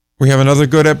We have another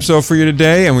good episode for you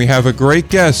today, and we have a great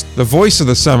guest, the voice of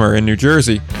the summer in New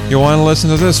Jersey. You'll want to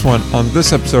listen to this one on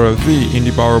this episode of the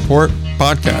Indie Ball Report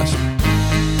podcast.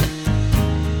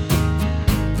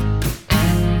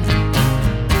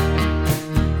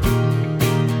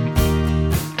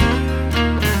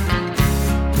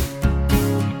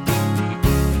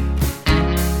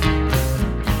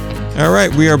 All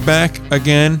right, we are back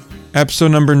again. Episode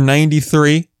number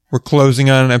 93. We're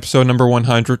closing on episode number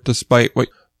 100, despite what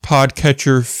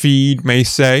Podcatcher feed may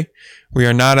say. We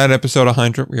are not at episode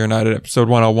 100. We are not at episode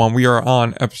 101. We are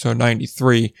on episode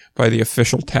 93 by the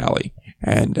official tally.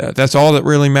 And that's all that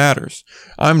really matters.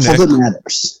 I'm Nick. All that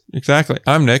matters. Exactly.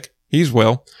 I'm Nick. He's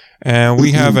Will. And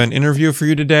we have an interview for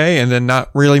you today, and then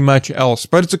not really much else.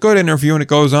 But it's a good interview, and it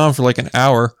goes on for like an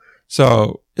hour.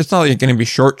 So it's not like you're going to be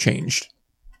shortchanged.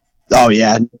 Oh,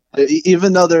 yeah.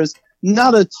 Even though there's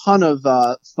not a ton of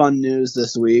fun news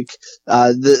this week,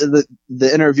 the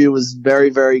interview was very,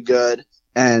 very good,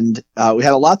 and we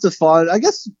had lots of fun. I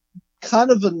guess kind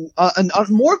of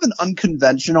more of an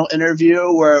unconventional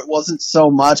interview where it wasn't so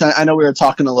much. I know we were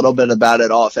talking a little bit about it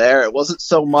off air. It wasn't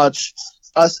so much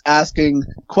us asking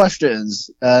questions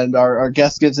and our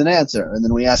guest gives an answer, and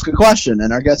then we ask a question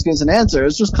and our guest gives an answer.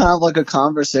 It's just kind of like a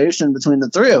conversation between the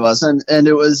three of us, and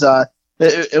it was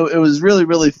It was really,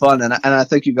 really fun, and I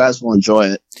think you guys will enjoy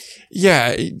it.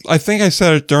 Yeah, I think I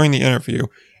said it during the interview,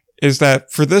 is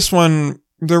that for this one,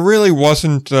 there really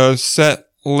wasn't a set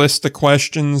list of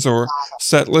questions or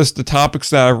set list of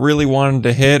topics that I really wanted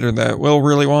to hit or that Will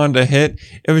really wanted to hit.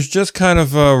 It was just kind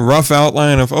of a rough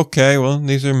outline of, okay, well,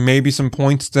 these are maybe some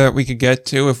points that we could get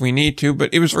to if we need to,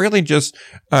 but it was really just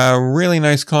a really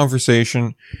nice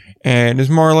conversation, and it's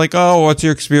more like, oh, what's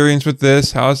your experience with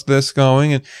this? How's this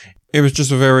going? And it was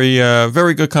just a very,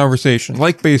 very good conversation.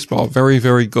 Like baseball, very,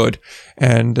 very good.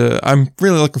 And I'm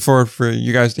really looking forward for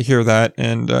you guys to hear that.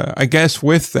 And I guess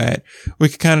with that, we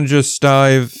could kind of just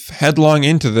dive headlong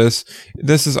into this.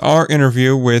 This is our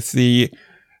interview with the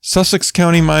Sussex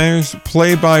County Miners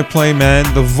play-by-play man,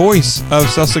 the voice of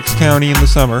Sussex County in the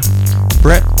summer,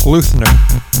 Brett Leuthner.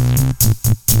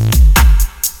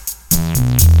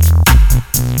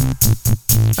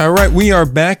 All right, we are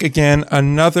back again.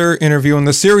 Another interview in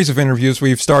the series of interviews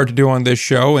we've started to do on this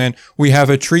show, and we have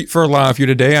a treat for a lot of you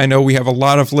today. I know we have a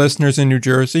lot of listeners in New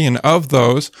Jersey, and of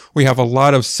those, we have a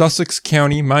lot of Sussex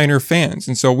County Miner fans.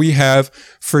 And so we have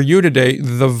for you today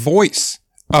the voice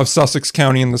of Sussex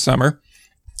County in the summer,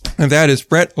 and that is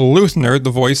Brett Leuthner,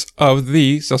 the voice of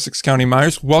the Sussex County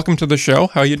Miners. Welcome to the show.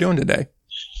 How are you doing today?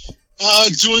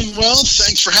 Doing well.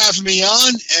 Thanks for having me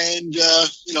on. And,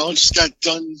 just got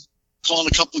done calling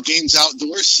a couple of games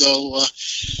outdoors. So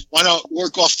why not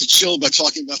work off the chill by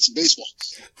talking about some baseball?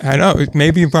 I know.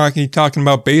 Maybe by talking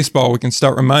about baseball, we can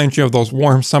start reminding you of those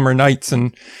warm summer nights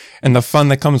and the fun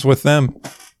that comes with them.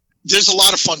 There's a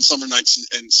lot of fun summer nights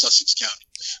in Sussex County.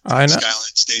 I know.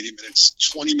 Skyline Stadium, and it's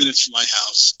 20 minutes from my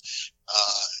house.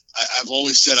 I've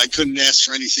always said I couldn't ask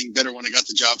for anything better when I got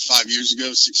the job 6 years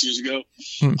ago.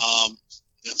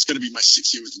 It's going to be my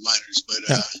 6th year with the Miners,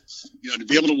 but to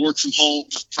be able to work from home,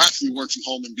 practically work from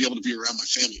home, and be able to be around my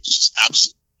family is just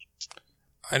absolutely.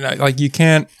 And like you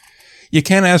can't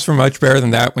ask for much better than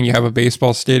that when you have a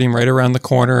baseball stadium right around the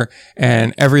corner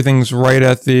and everything's right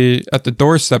at the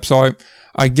doorstep. So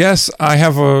I guess I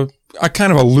have a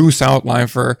kind of a loose outline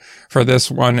for this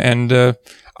one, and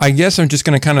I guess I'm just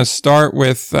going to kind of start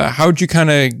with how'd you kind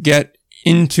of get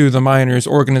into the Miners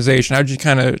organization? How'd you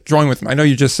kind of join with them? I know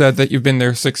you just said that you've been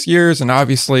there 6 years, and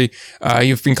obviously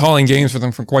you've been calling games for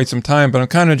them for quite some time, but I'm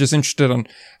kind of just interested on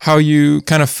how you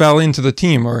kind of fell into the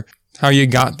team or how you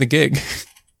got the gig.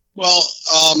 Well,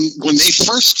 when they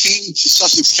first came to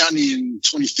Sussex County in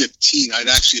 2015, I'd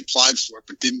actually applied for it,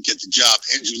 but didn't get the job.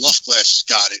 Andrew Luftglass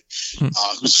got it,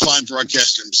 who's a fine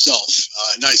broadcaster himself,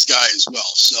 a nice guy as well.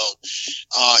 So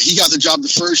he got the job the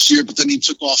first year, but then he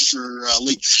took off for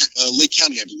Lake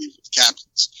County, I believe, with the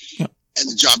Captains. Yeah. And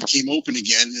the job became open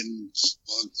again, and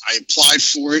I applied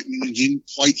for it and didn't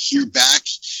quite hear back.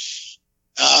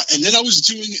 And then I was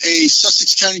doing a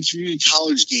Sussex County Community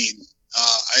College game.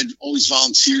 I'd always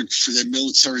volunteered for their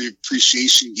military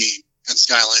appreciation game at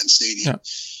Skyline Stadium.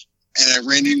 Yeah. And I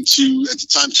ran into, at the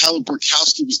time, Tyler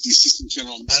Borkowski was the assistant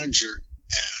general manager,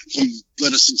 and he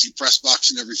led us into the press box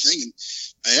and everything. And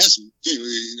I asked him, hey,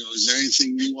 is there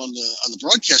anything new on the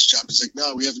broadcast job? He's like,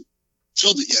 no, we haven't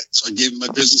filled it yet. So I gave him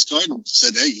my business card and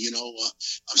said, hey,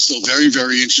 I'm still very,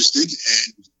 very interested.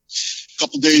 And a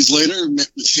couple of days later, I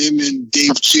met with him and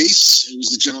Dave Chase, who was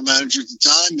the general manager at the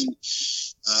time, and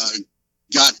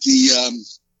got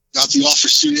the offer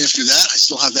soon after that. I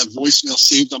still have that voicemail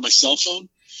saved on my cell phone.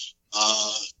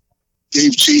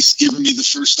 Dave Chase giving me the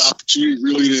first opportunity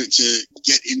really to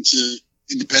get into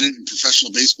independent and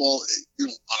professional baseball, on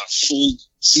a full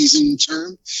season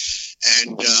term.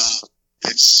 And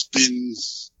it's been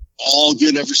all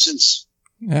good ever since.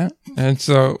 Yeah. And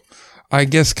so I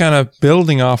guess kind of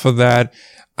building off of that,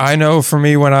 I know for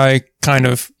me, when I kind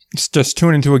of just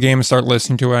tune into a game and start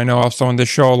listening to it, I know also on this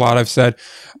show a lot I've said,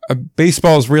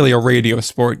 baseball is really a radio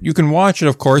sport. You can watch it,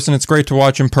 of course, and it's great to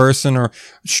watch in person or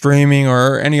streaming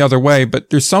or any other way, but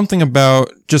there's something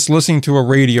about just listening to a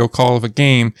radio call of a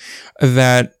game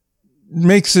that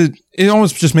makes it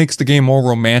almost just makes the game more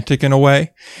romantic in a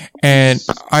way. And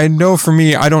I know for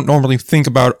me, I don't normally think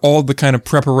about all the kind of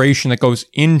preparation that goes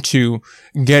into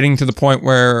getting to the point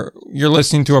where you're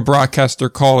listening to a broadcaster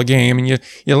call a game and you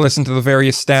listen to the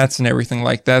various stats and everything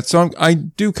like that. So I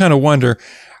do kind of wonder,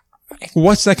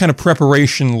 what's that kind of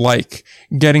preparation like,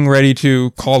 getting ready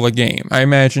to call a game? I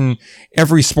imagine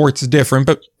every sport's different,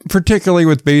 but particularly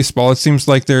with baseball, it seems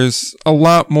like there's a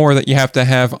lot more that you have to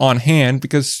have on hand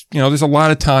because, there's a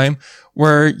lot of time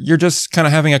where you're just kind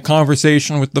of having a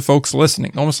conversation with the folks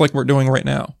listening, almost like we're doing right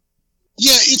now.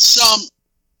 Yeah, it's,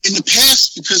 in the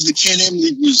past, because the Can-Am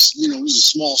League was, it was a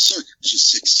small circuit, it was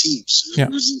just 6 teams. So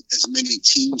there wasn't as many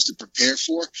teams to prepare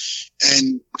for.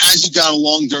 And as you got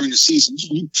along during the season,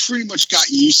 you pretty much got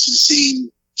used to the same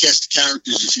cast of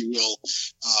characters, if you will,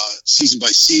 season by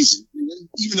season.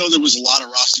 Even though there was a lot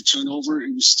of roster turnover,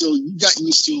 it was still, you got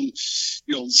used to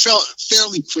them,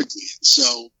 fairly quickly.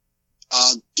 So,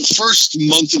 the first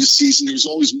month of the season, there was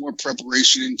always more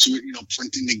preparation into it,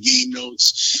 printing the game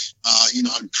notes,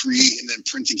 I'd create and then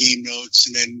print the game notes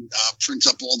and then, print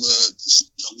up all the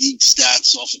league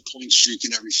stats off the point streak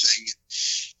and everything.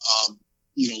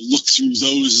 Look through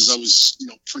those as I was,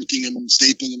 printing them and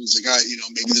stapling them. It's like, all right,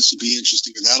 maybe this will be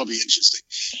interesting or that'll be interesting.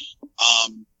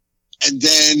 And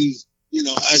then,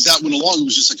 as that went along, it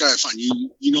was just like, all right, fine.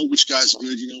 You know which guys are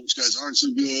good, which guys aren't so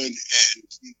good,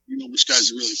 and which guys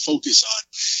to really focus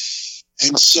on.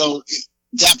 And so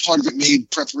that part of it made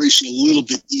preparation a little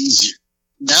bit easier.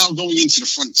 Now going into the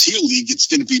Frontier League, it's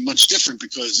going to be much different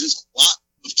because there's a lot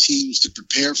of teams to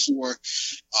prepare for.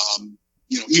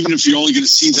 Even if you're only going to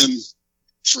see them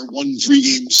for one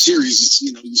 3-game series, it's,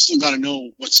 you still got to know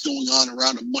what's going on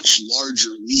around a much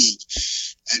larger league.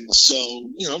 And so,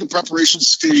 the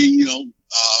preparation's going to be,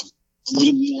 a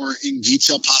little more in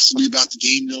detail, possibly about the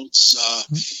game notes,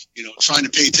 trying to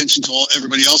pay attention to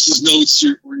everybody else's notes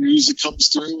or news that comes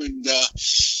through. And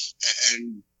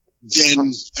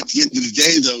then at the end of the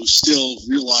day, though, still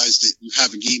realize that you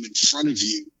have a game in front of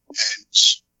you and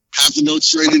have the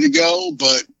notes ready to go.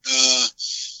 But,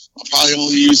 I'll probably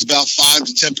only use about 5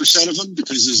 to 10% of them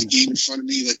because there's a game in front of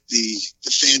me that the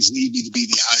fans need me to be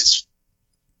the eyes.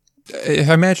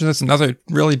 I imagine that's another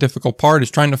really difficult part,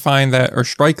 is trying to find that or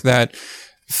strike that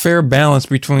fair balance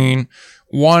between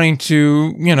wanting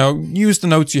to, use the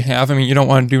notes you have. I mean, you don't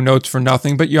want to do notes for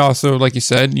nothing, but you also, like you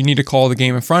said, you need to call the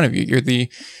game in front of you.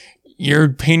 You're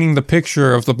painting the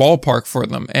picture of the ballpark for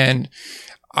them. And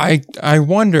I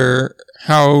wonder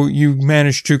how you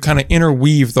manage to kind of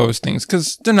interweave those things,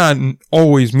 because they're not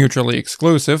always mutually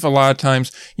exclusive. A lot of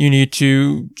times you need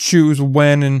to choose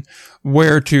when and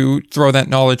where to throw that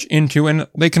knowledge into, and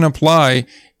they can apply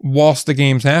whilst the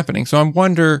game's happening. So I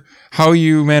wonder how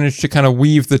you manage to kind of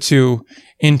weave the two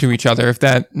into each other, if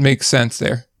that makes sense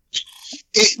there.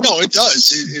 It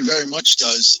does. It very much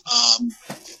does.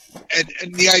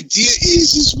 And the idea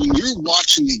is when you're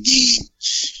watching the game,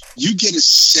 you get a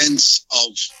sense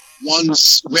of when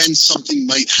something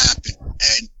might happen.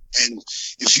 And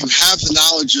if you have the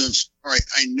knowledge of, all right,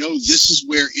 I know this is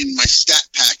where in my stat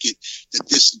packet that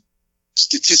this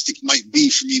statistic might be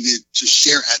for me to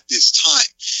share at this time.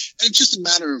 And it's just a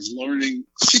matter of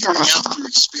figuring out through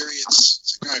experience.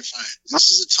 It's like, all right, fine. This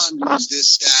is a time to use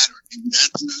this stat, or maybe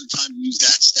that's another time to use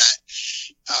that stat.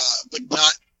 But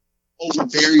not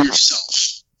overbear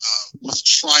yourself with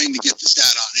trying to get the stat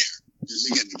on air. Because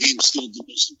again, the game's still the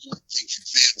most important thing for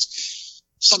fans.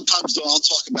 Sometimes though, I'll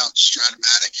talk about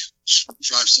Stratomatic,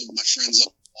 drive some of my friends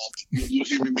up the wall. You'll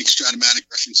hear me make Stratomatic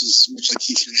references, much like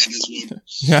Keith Hernandez would.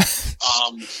 Yeah.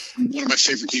 One of my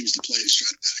favorite games to play is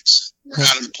Stratomatics. We're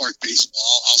out of the park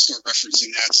baseball. I'll start referencing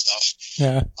that stuff.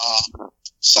 Yeah.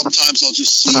 Sometimes I'll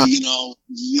just see,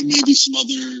 maybe some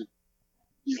other,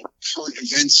 current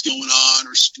events going on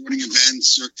or sporting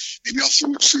events, or maybe I'll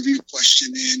throw a trivia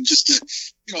question in just to,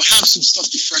 have some stuff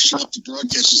to freshen up the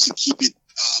broadcast, just to keep it,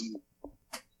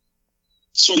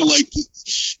 sort of like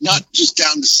not just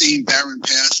down the same barren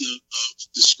path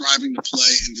of describing the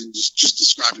play and then just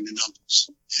describing the numbers.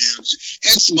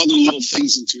 Add some other little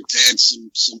things into it to add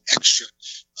some extra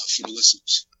for the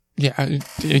listeners. Yeah,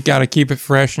 you got to keep it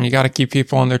fresh, and you got to keep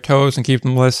people on their toes and keep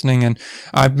them listening. And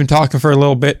I've been talking for a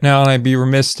little bit now, and I'd be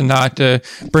remiss to not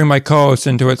bring my co-host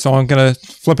into it. So I'm going to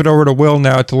flip it over to Will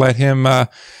now to let him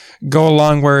go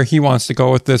along where he wants to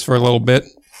go with this for a little bit.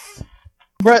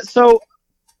 Brett, so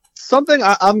something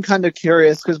I'm kind of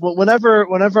curious, because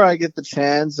whenever I get the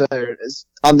chance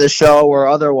on this show or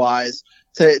otherwise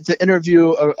to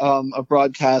interview a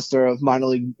broadcaster of minor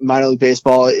league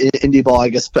baseball, indie ball, I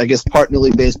guess partner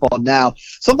league baseball now,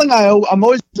 something I'm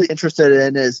always really interested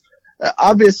in is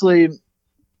obviously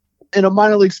in a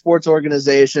minor league sports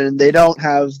organization, they don't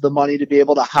have the money to be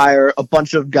able to hire a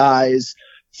bunch of guys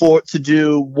to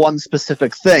do one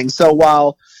specific thing. So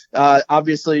while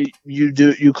obviously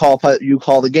you call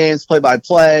the games play by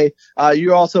play,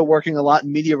 you're also working a lot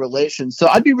in media relations. So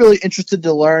I'd be really interested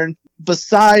to learn,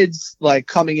 besides like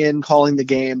coming in, calling the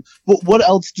game, what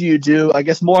else do you do? I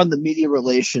guess more on the media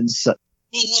relations side.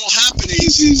 Well, what'll happen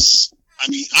is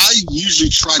I usually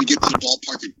try to get to the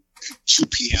ballpark at 2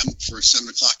 p.m. for a 7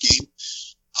 o'clock game,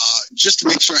 just to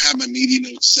make sure I have my media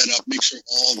notes set up, make sure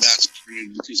all of that's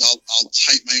printed, because I'll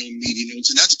type my own media notes,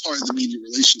 and that's part of the media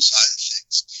relations side of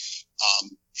things.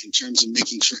 In terms of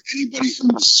making sure anybody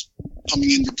who's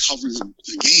coming in to cover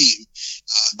the game,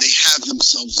 they have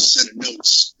themselves a set of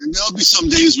notes. And there'll be some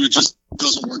days where it just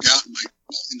doesn't work out.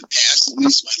 In the past, at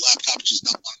least, my laptop just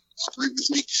not want to cooperate with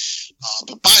me.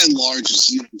 But by and large,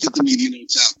 just get the media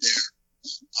notes out there.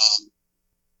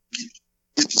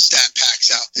 Get the stat packs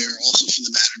out there, also for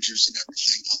the managers and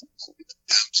everything. I'll get them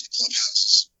down to the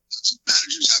clubhouses. So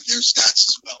managers have their stats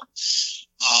as well.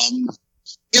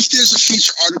 If there's a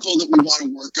feature article that we want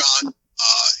to work on,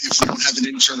 if we don't have an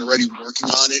intern already working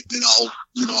on it, then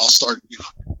I'll start, maybe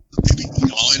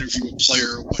I'll interview a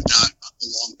player or whatnot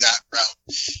along that route,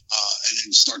 and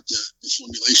then start the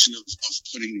formulation of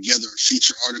putting together a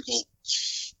feature article.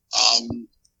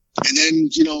 And then,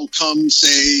 come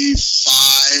say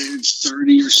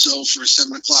 5:30 or so for a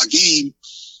 7 o'clock game,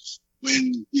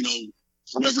 when,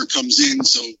 whoever comes in.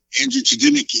 So Andrew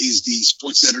Chudinnik is the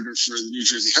sports editor for the New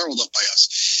Jersey Herald up by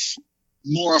us.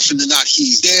 More often than not,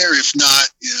 he's there. If not,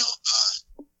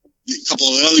 a couple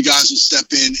of other guys will step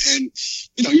in, and,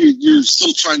 you're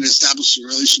still trying to establish your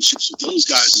relationships with those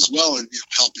guys as well, and,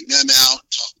 helping them out,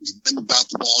 talking to them about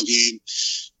the ball game,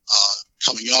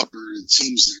 coming up, or the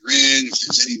teams they're in, if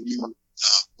there's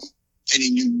any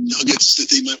new nuggets that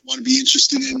they might want to be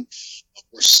interested in,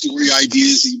 or story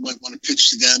ideas that you might want to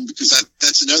pitch to them, because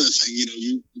that's another thing.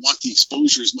 You want the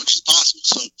exposure as much as possible.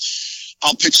 So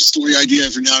I'll pitch a story idea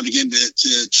every now and again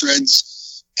to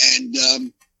Treads, and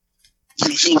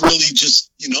he'll really just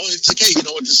it's like, hey,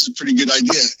 this is a pretty good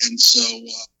idea. And so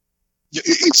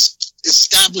it's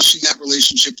establishing that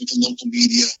relationship with the local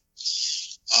media.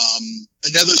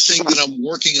 Another thing that I'm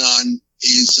working on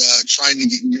is trying to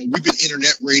get, we've been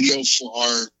internet radio for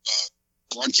our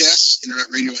broadcasts, internet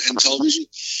radio and television,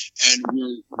 and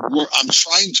I'm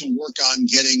trying to work on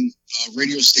getting a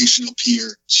radio station up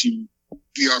here to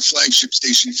be our flagship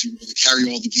station, if you will, to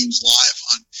carry all the games live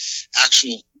on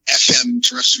actual FM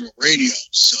terrestrial radio.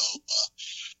 So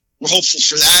we're hopeful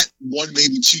for that, 1,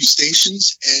 maybe 2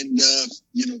 stations, and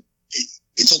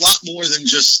it's a lot more than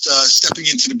just stepping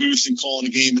into the booth and calling a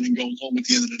game and then going home at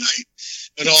the end of the night.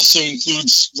 It also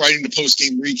includes writing the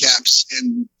post-game recaps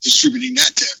and distributing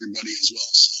that to everybody as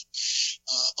well.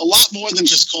 So a lot more than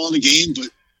just calling a game, but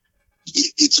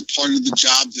it's a part of the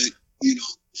job that,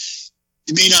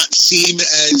 it may not seem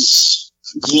as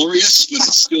glorious, but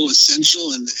it's still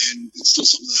essential, and it's still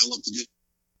something that I love to do.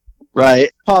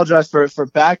 Right. Apologize for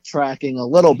backtracking a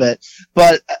little bit,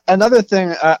 but another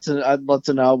thing I'd love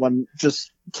to know when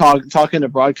just talking to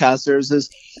broadcasters is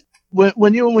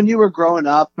when you were growing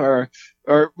up, or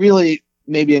really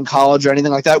maybe in college or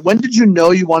anything like that, when did you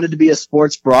know you wanted to be a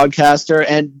sports broadcaster?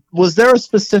 And was there a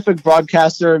specific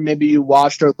broadcaster maybe you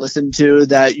watched or listened to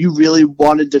that you really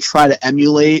wanted to try to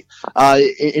emulate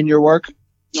in your work?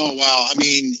 Oh, wow. I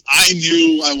mean, I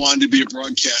knew I wanted to be a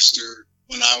broadcaster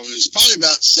when I was probably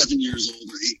about 7 years old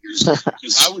or 8 years old,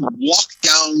 because I would walk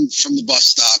down from the bus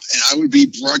stop and I would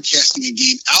be broadcasting a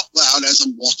game out loud as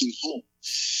I'm walking home.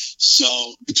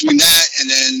 So between that and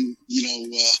then,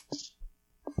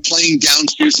 playing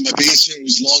downstairs in my basement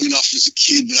was long enough as a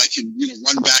kid that I could,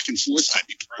 run back and forth. I'd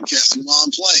be broadcasting while I'm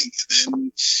playing. And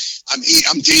then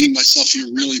I'm dating myself here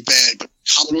really bad, but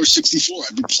Commodore 64,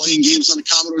 I'd be playing games on the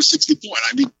Commodore 64,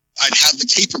 and I'd have the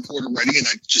tape recorder ready, and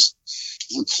I'd just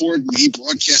record me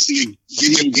broadcasting a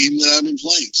video game that I've been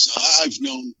playing. So I've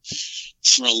known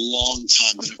for a long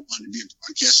time that I wanted to be a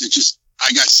broadcaster.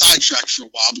 I got sidetracked for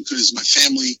a while because my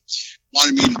family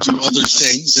wanted me to do other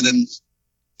things, and then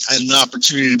I had an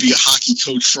opportunity to be a hockey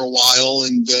coach for a while,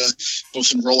 and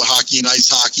both in roller hockey and ice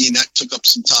hockey, and that took up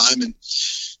some time. And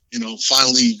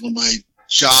finally, when my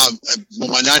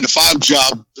 9-to-5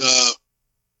 job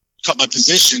cut my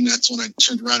position, that's when I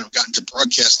turned around and got into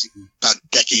broadcasting about a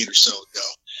decade or so ago.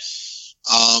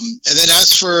 And then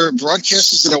as for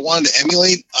broadcasters that I wanted to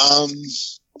emulate,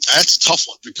 that's a tough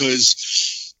one,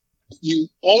 because you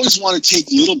always want to take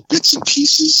little bits and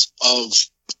pieces of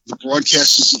the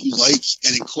broadcasters that you like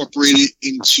and incorporate it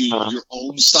into your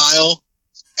own style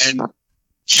and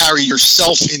carry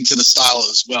yourself into the style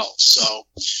as well. So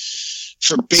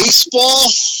for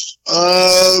baseball,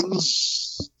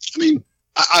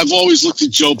 I've always looked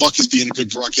at Joe Buck as being a good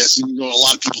broadcaster, even though a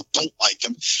lot of people don't like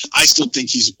him. I still think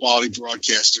he's a quality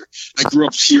broadcaster. I grew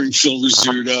up hearing Phil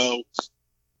Rizzuto,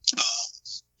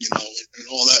 and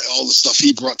all the stuff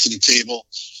he brought to the table.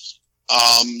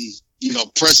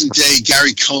 Present day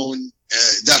Gary Cohen,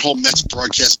 that whole Mets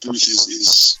broadcast booth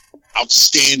is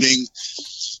outstanding.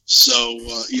 So,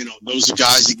 those are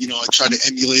guys that, I try to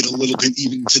emulate a little bit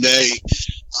even today.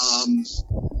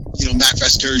 Matt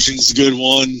Vasgersian is a good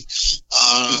one.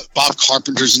 Bob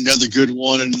Carpenter's another good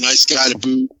one and a nice guy to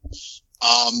boot.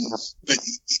 But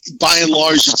by and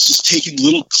large, it's just taking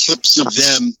little clips of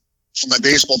them from my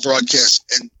baseball broadcast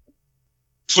and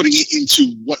putting it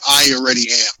into what I already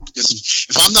am. Because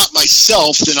if I'm not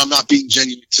myself, then I'm not being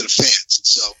genuine to the fans. And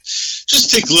so just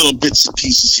take little bits and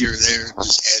pieces here and there and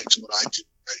just add it to what I do.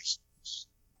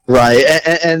 Right,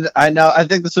 and I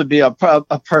think this would be a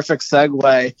perfect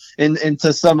segue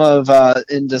into some of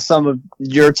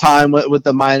your time with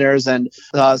the Miners and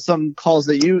some calls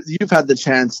that you've had the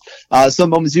chance, some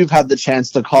moments you've had the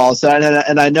chance to call. So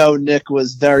and I know Nick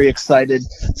was very excited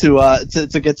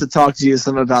to get to talk to you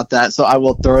some about that. So I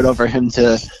will throw it over him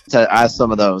to ask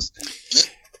some of those.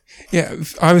 Yeah,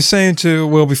 I was saying to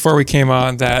Will before we came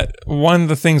on that one of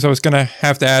the things I was going to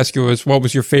have to ask you was what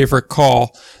was your favorite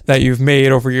call that you've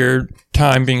made over your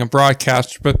time being a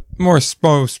broadcaster, but more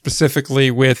specifically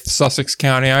with Sussex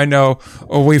County. I know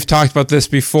we've talked about this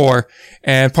before,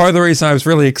 and part of the reason I was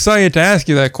really excited to ask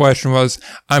you that question was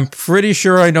I'm pretty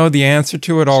sure I know the answer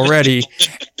to it already,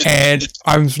 and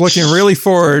I was looking really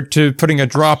forward to putting a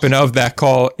drop-in of that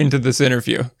call into this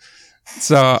interview.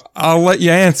 So I'll let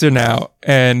you answer now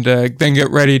and then get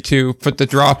ready to put the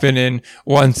drop in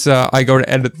once I go to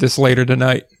edit this later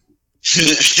tonight.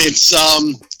 It's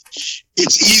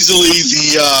easily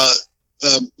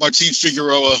the Martin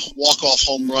Figueroa walk-off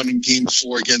home run in Game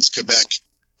 4 against Quebec.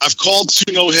 I've called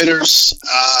 2 no-hitters.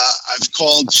 I've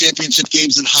called championship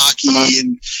games in hockey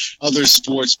and other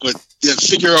sports, but the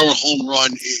Figueroa home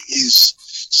run is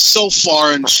so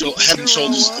far and head and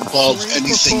shoulders above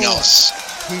anything else.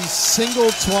 He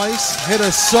singled twice, hit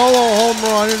a solo home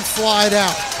run, and flied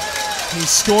out. He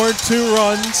scored 2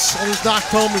 runs, and he's knocked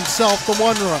home himself the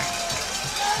 1 run.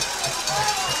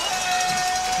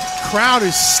 Crowd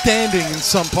is standing in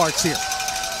some parts here.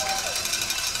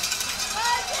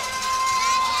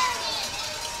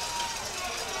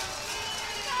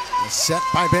 Set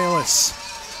by Bayless.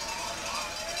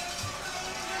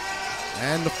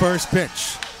 And the first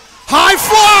pitch. High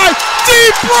fly,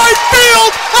 deep right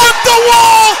field, at the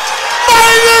wall.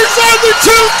 Miners are the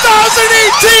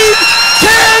 2018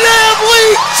 Can-Am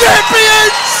League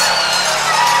champions.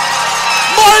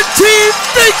 Martin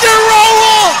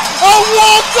Figueroa, a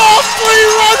walk-off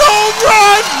 3-run home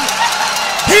run.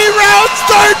 He rounds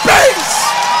third base,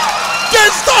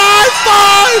 gets the high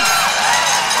five.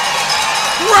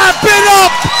 Wrap it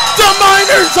up. The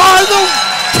Miners are the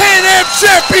Can-Am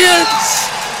champions.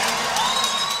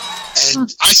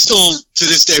 And I still, to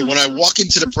this day, when I walk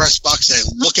into the press box and I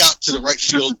look out to the right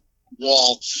field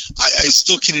wall, I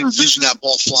still can envision that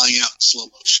ball flying out in slow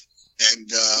motion.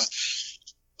 And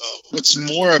what's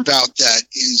more about that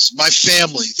is my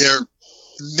family. They're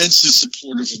immensely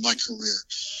supportive of my career.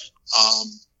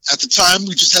 At the time,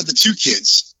 we just had the 2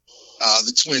 kids,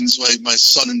 the twins, my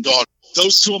son and daughter.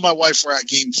 Those 2 and my wife were at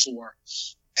Game 4.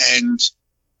 And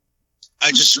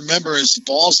I just remember as the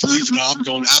ball's leaving, I'm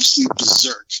going absolutely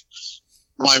berserk.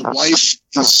 My wife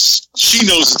she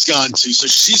knows it's gone too, so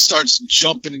she starts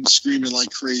jumping and screaming like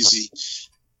crazy.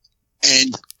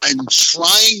 And I'm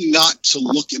trying not to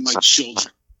look at my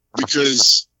children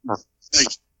because,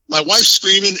 my wife's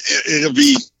screaming, it'll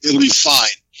be fine.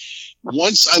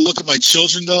 Once I look at my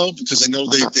children, though, because I know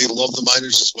they love the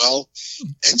Miners as well,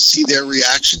 and see their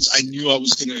reactions, I knew I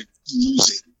was going to lose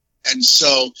it. And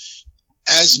so,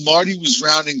 as Marty was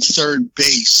rounding third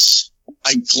base,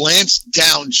 I glanced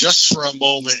down just for a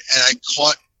moment, and I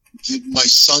caught my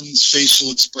son's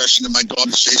facial expression and my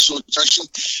daughter's facial expression,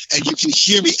 and you can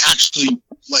hear me actually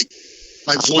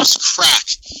my voice crack,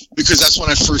 because that's when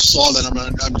I first saw that.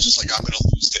 I'm just like, I'm going to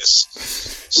lose this.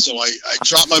 So I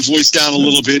dropped my voice down a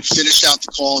little bit, finished out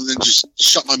the call, and then just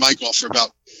shut my mic off for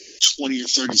about 20 or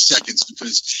 30 seconds,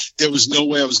 because there was no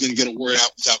way I was going to get a word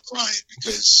out without crying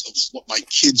because of what my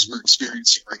kids were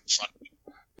experiencing right in front of me.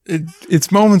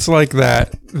 It's moments like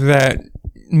that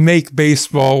make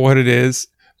baseball what it is,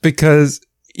 because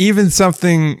even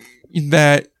something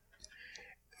that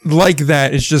like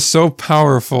that is just so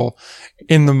powerful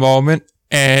in the moment,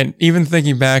 and even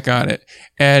thinking back on it.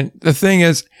 And the thing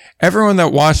is, everyone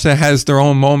that watched that has their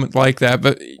own moment like that,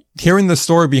 but hearing the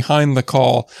story behind the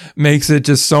call makes it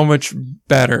just so much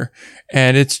better.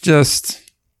 And it's just,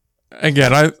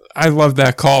 again, I love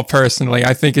that call personally.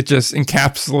 I think it just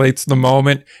encapsulates the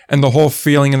moment and the whole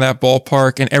feeling in that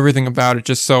ballpark and everything about it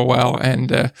just so well.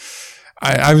 And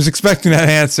I was expecting that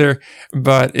answer,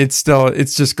 but it's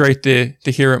just great to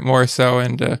hear it more so.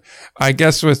 And I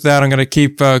guess with that, I'm going to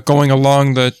keep going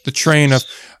along the train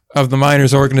of the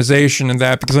Miners organization and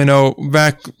that, because I know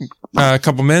back a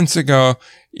couple minutes ago,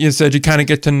 you said you kind of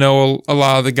get to know a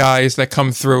lot of the guys that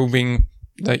come through, being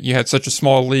that you had such a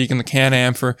small league in the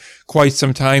Can-Am for quite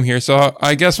some time here. So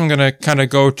I guess I'm going to kind of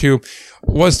go to,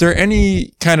 was there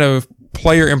any kind of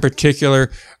player in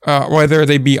particular, whether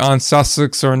they be on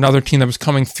Sussex or another team that was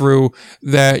coming through,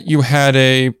 that you had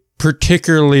a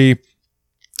particularly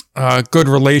good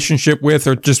relationship with,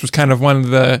 or just was kind of one of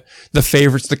the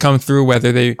favorites to come through,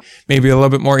 whether they maybe a little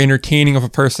bit more entertaining of a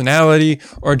personality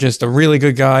or just a really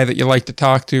good guy that you like to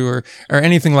talk to, or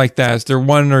anything like that? Is there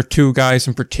one or two guys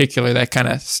in particular that kind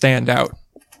of stand out?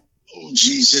 Oh,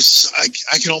 Jesus.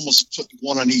 I can almost put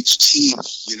one on each team,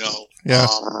 you know. Yeah.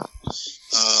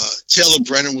 Taylor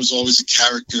Brennan was always a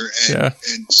character,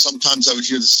 and sometimes I would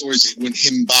hear the stories that when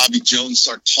him and Bobby Jones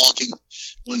start talking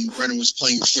when Brennan was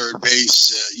playing third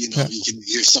base, you can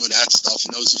hear some of that stuff,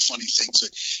 and those are funny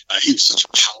things. He was such a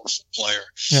powerful player.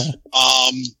 Yeah.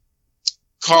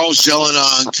 Carl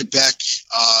Jelena in Quebec,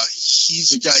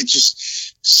 he's a guy,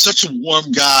 just such a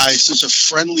warm guy, such a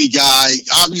friendly guy,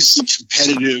 obviously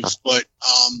competitive, but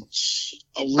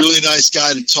a really nice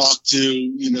guy to talk to.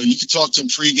 You know, you can talk to him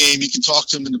pregame, you can talk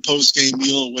to him in the postgame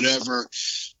meal or whatever.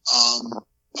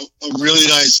 A really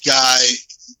nice guy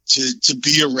to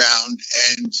be around.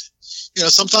 And, you know,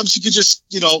 sometimes you could just,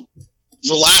 you know,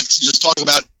 relax and just talk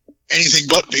about anything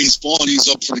but baseball, and he's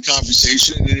up for the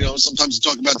conversation. And, you know, sometimes you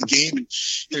talk about the game, and,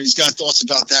 you know, he's got thoughts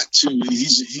about that too.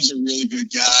 He's a really good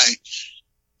guy.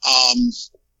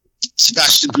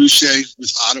 Sebastian Boucher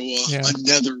with Ottawa,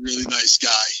 another really nice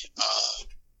guy.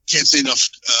 Can't say enough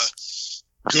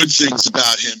good things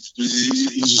about him.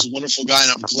 He's just a wonderful guy,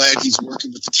 and I'm glad he's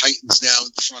working with the Titans now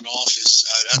in the front office.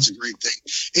 That's a great thing.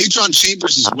 Adron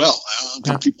Chambers as well. I don't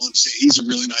think people understand. He's a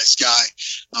really nice guy.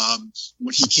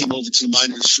 When he came over to the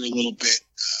Miners for a little bit,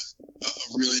 a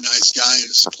really nice guy and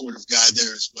a supportive guy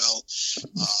there as well.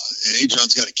 And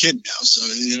Adron's got a kid now, so,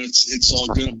 you know, it's all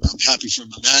good. I'm happy for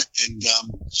him on that. And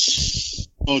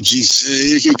oh, geez,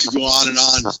 you could go on and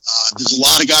on. There's a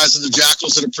lot of guys in the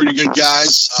Jackals that are pretty good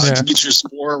guys. Demetrius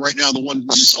Moore, right now, the one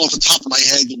just off the top of my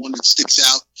head, the one that sticks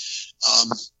out.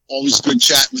 Always good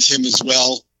chat with him as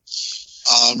well.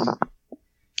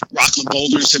 Rockland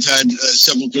Boulders have had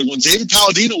several good ones. David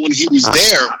Palladino, when he was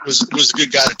there, was a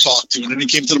good guy to talk to. And then he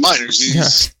came to the Miners.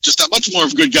 He's just that much more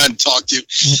of a good guy to talk to.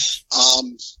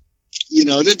 You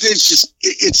know,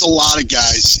 it's a lot of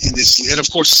guys in this. And, of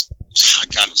course,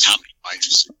 God knows how many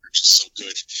Miners are just so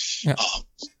good.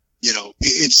 You know,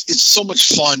 it's so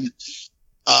much fun.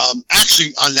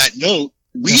 Actually, on that note,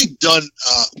 we had done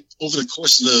over the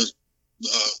course of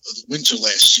the winter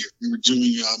last year, we were doing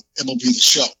MLB The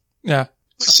Show. Yeah.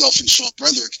 Myself and Sean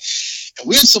Broderick. And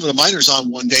we had some of the Miners on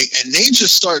one day, and they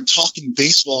just started talking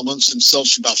baseball amongst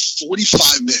themselves for about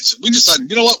 45 minutes. And we decided,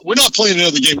 you know what? We're not playing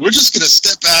another game. We're just going to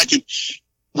step back and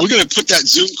we're going to put that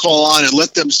Zoom call on and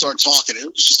let them start talking. It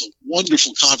was just a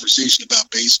wonderful conversation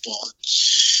about baseball.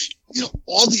 You know,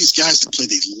 all these guys that play,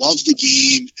 they love the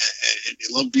game and they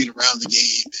love being around the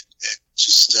game. And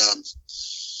just,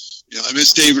 you know, I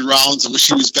miss David Rollins. I wish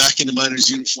he was back in the Miners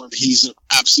uniform. He's an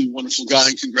absolutely wonderful guy,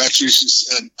 and congratulations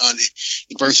on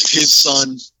the birth of his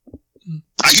son.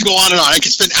 I could go on and on. I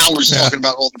could spend hours talking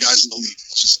about all the guys in the league.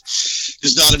 It's just,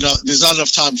 there's not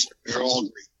enough time for it. They're all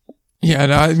great. Yeah,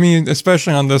 no, I mean,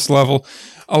 especially on this level,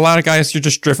 a lot of guys are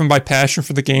just driven by passion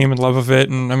for the game and love of it.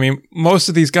 And I mean, most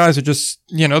of these guys are just,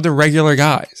 you know, they're regular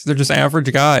guys. They're just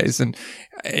average guys, and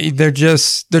they're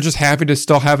just happy to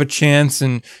still have a chance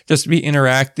and just be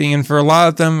interacting. And for a lot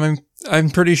of them,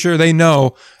 I'm pretty sure they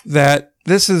know that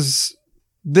this is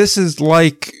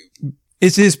like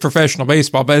it is professional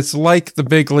baseball, but it's like the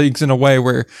big leagues in a way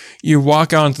where you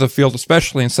walk out into the field,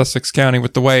 especially in Sussex County,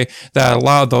 with the way that a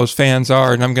lot of those fans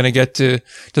are. And I'm going to get to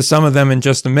some of them in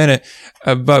just a minute.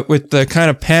 But with the kind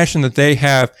of passion that they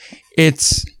have,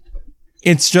 it's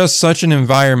just such an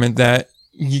environment that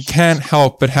you can't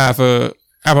help but have a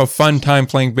fun time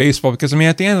playing baseball. Because, I mean,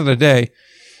 at the end of the day,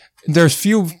 there's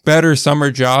few better summer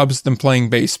jobs than playing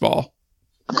baseball.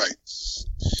 Right.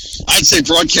 I'd say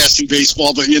broadcasting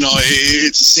baseball, but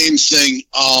it's the same thing.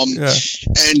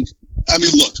 And I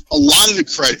mean, look, a lot of the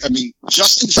credit. I mean,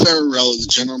 Justin Ferrarella, the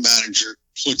general manager,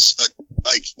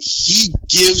 he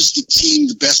gives the team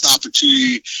the best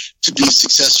opportunity to be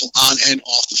successful on and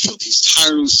off the field. He's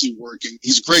tirelessly working.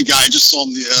 He's a great guy. I just saw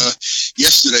him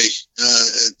yesterday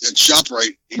at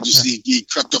ShopRite. He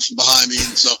crept up from behind me,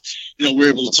 and so we were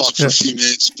able to talk for a few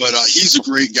minutes. But he's a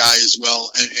great guy as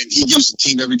well, and he gives the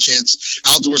team every chance.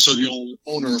 Al Dorso, the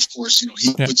owner, of course,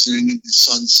 he puts it in his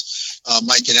sons,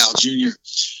 Mike and Al Jr.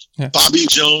 Yeah. Bobby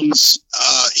Jones,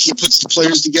 he puts the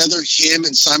players together, him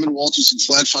and Simon Walters and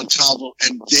Vlad Fontalvo,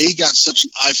 and they got such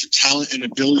an eye for talent and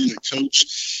ability to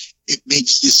coach. It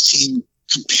makes this team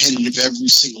competitive every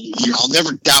single year. I'll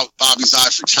never doubt Bobby's eye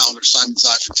for talent or Simon's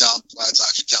eye for talent, Vlad's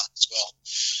eye for talent as well.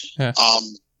 Yeah.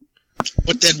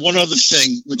 But then one other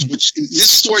thing, which this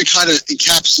story kind of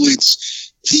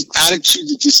encapsulates the attitude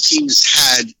that this team has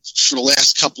had for the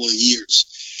last couple of years.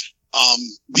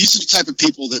 These are the type of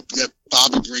people that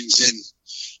Bobby brings in.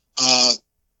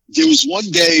 There was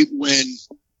one day when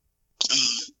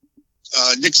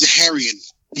Nick Zaharian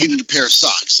needed a pair of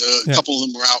socks. A couple of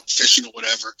them were out fishing or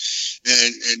whatever,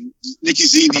 and Nicky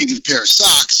Z needed a pair of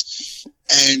socks,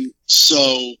 and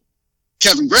so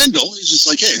Kevin Grendel, he's just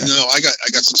like, hey, I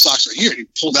got some socks right here, and he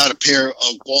pulled out a pair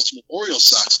of Baltimore Orioles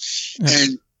socks,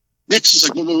 and Nick's just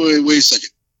like, wait a second,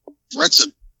 Brett's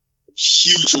a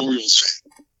huge Orioles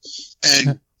fan,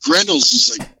 and Grendel's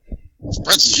just like,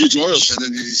 Brett's a huge Orioles fan,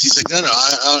 and he's like, no,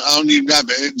 I don't need that,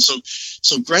 man. And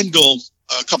so Grendel,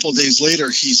 a couple of days later,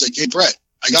 he's like, hey, Brett,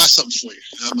 I got something for you.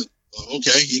 And I'm like,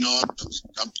 okay,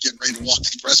 I'm getting ready to walk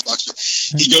to the press box.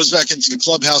 But he goes back into the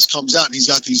clubhouse, comes out, and he's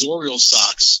got these Orioles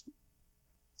socks.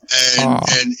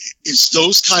 And it's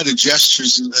those kind of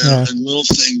gestures and little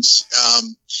things,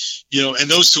 and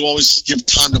those two always give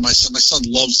time to my son. My son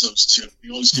loves those two.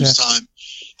 He always gives time.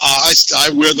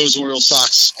 I wear those Orioles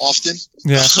socks often.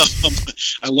 Yeah.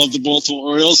 I love the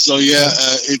Baltimore Orioles. So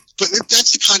but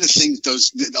that's the kind of thing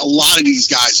a lot of these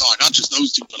guys are, not just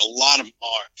those two, but a lot of them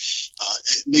are.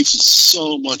 It makes it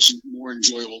so much more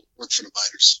enjoyable to work for the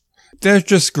Miners. They're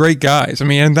just great guys. I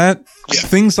mean, and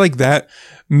things like that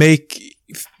make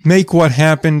what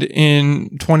happened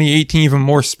in 2018 even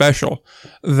more special,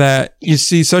 that you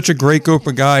see such a great group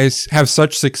of guys have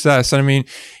such success. And I mean,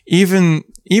 even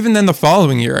then the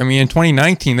following year, I mean, in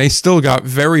 2019, they still got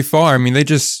very far. I mean, they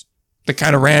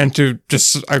kind of ran to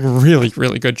just a really,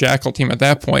 really good Jackal team at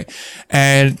that point.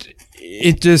 And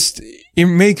it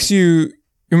makes you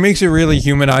really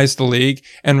humanize the league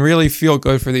and really feel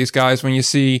good for these guys when you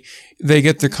see they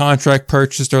get their contract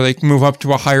purchased or they move up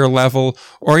to a higher level,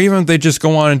 or even they just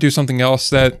go on and do something else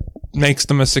that makes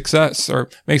them a success or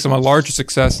makes them a larger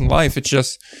success in life. It's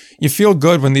just, you feel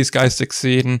good when these guys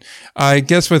succeed. And I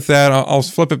guess with that, I'll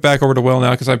flip it back over to Will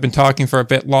now, because I've been talking for a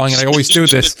bit long, and I always do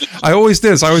this. I always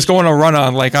go on a run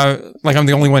on like I'm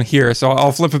the only one here. So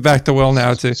I'll flip it back to Will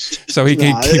now so he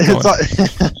can keep going.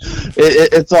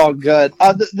 It's all good.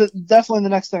 Definitely the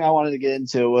next thing I wanted to get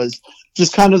into was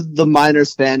just kind of the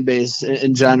Miners fan base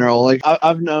in general. Like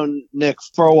I've known Nick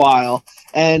for a while,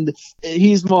 and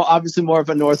he's obviously more of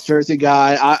a North Jersey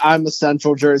guy. I'm a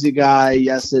Central Jersey guy.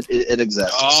 Yes, it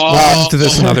exists. To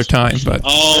this another time, but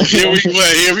here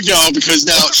we go. Because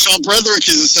now Sean Brederick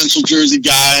is a Central Jersey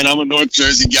guy, and I'm a North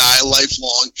Jersey guy,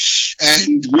 lifelong.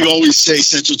 And we always say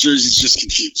Central Jersey's just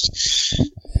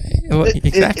confused.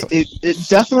 Exactly. It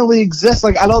definitely exists.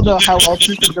 Like, I don't know how else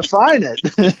you can define it.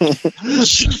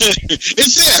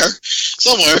 It's there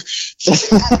somewhere.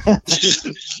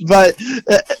 But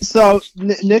so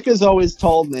Nick has always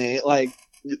told me, like,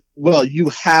 well, you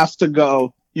have to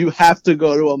go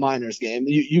to a Miners game.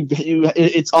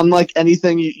 It's unlike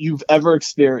anything you've ever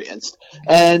experienced.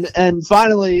 And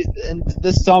finally,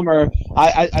 this summer,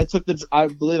 I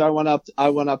believe I went up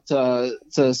to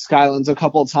Skylands a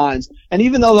couple of times. And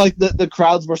even though like the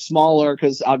crowds were smaller,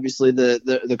 because obviously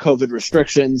the COVID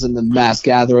restrictions and the mass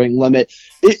gathering limit,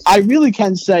 I really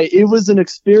can say it was an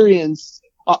experience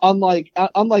unlike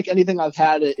anything I've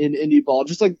had in indie ball.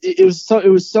 Just like it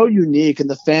was so unique, and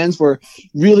the fans were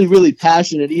really, really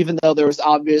passionate, even though there was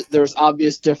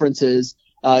obvious differences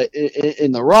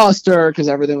in the roster because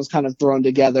everything was kind of thrown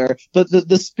together, but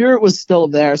the spirit was still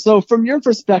there. So from your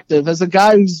perspective, as a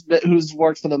guy who's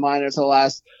worked for the Miners the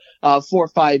last 4 or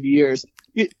 5 years,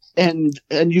 and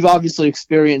you've obviously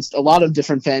experienced a lot of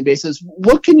different fan bases,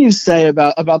 what can you say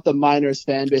about the Miners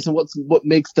fan base and what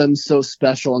makes them so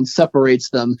special and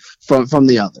separates them from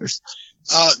the others?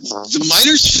 The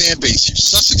Miners fan base,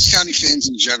 Sussex County fans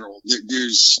in general,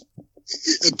 there's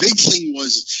a big thing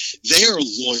was they are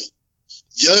loyal.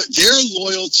 They're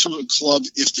loyal to a club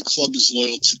if the club is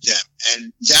loyal to them.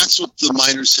 And that's what the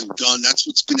Miners have done. That's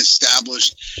what's been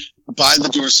established by the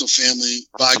Dorso family,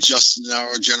 by Justin,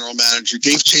 our general manager,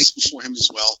 Dave Chase before him as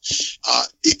well.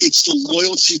 It's the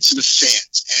loyalty to the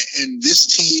fans. And this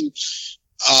team,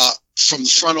 from the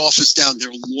front office down,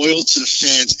 they're loyal to the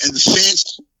fans. And the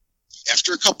fans,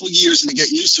 after a couple of years and they get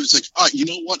used to it, it's like, oh, you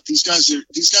know what? These guys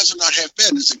are not half bad.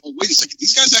 And it's like, oh, wait a second.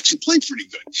 These guys actually played pretty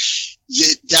good.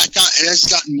 It has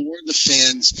gotten more of the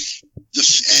fans.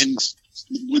 And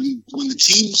when the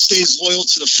team stays loyal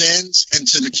to the fans and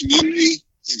to the community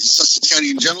and to Sussex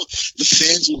County in general, the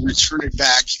fans will return it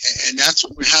back. And that's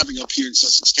what we're having up here in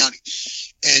Sussex County.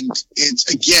 And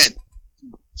it's, again,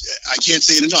 I can't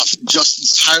say it enough.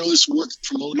 Justin's tireless work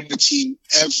promoting the team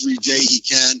every day he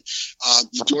can.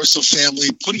 The Dorso family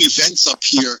putting events up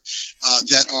here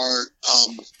that are,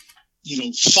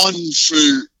 fun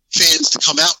for fans to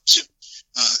come out to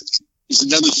is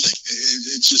another thing.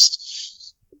 It's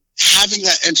just having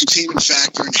that entertainment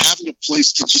factor and having a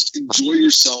place to just enjoy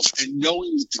yourself and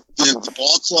knowing that the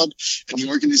ball club and the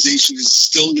organization is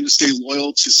still going to stay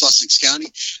loyal to Sussex County.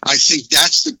 I think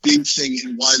that's the big thing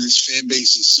and why this fan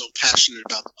base is so passionate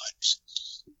about the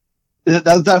Miners.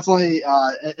 That's definitely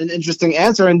an interesting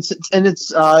answer. And it's,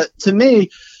 to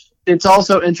me, it's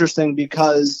also interesting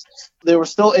because they were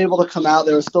still able to come out.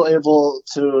 They were still able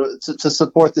to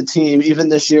support the team, even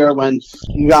this year when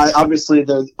you got, obviously,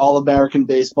 the All-American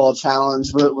Baseball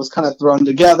Challenge was kind of thrown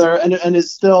together, and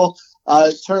it's still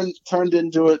turned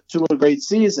into a great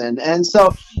season. And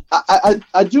so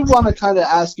I do want to kind of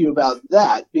ask you about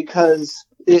that because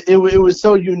it was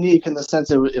so unique in the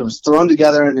sense it was thrown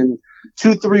together in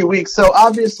 2-3 weeks. So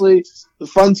obviously the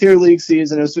Frontier League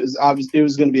season it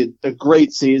was going to be a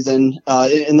great season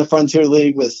in the Frontier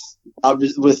League with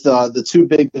the two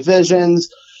big divisions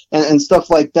and stuff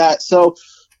like that. So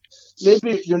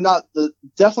maybe you're not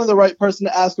definitely the right person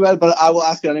to ask about it, but I will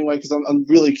ask it anyway because I'm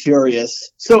really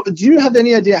curious. So do you have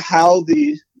any idea how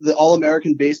the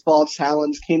All-American Baseball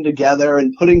Challenge came together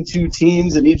and putting two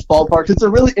teams in each ballpark? It's a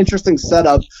really interesting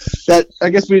setup that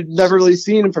I guess we've never really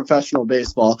seen in professional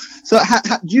baseball. So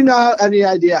do you have any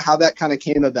idea how that kind of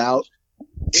came about?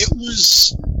 It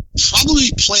was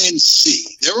probably Plan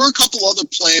C. There were a couple other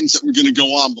plans that were going to go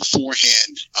on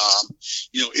beforehand.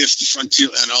 If the Frontier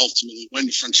and ultimately when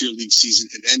the Frontier League season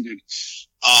had ended,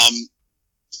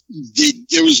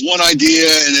 there was one idea,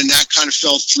 and then that kind of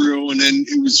fell through, and then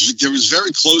there was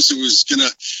very close. It was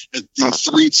the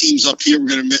 3 teams up here were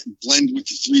going to blend with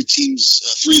the 3 of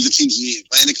the teams in the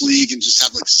Atlantic League and just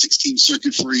have like a 6-team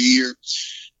circuit for a year.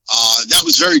 That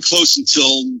was very close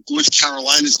until North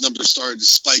Carolina's numbers started to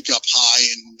spike up high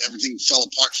and everything fell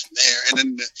apart from there. And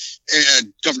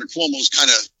then Governor Cuomo's kind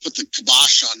of put the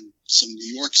kibosh on some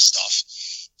New York stuff.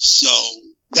 So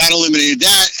that eliminated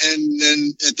that. And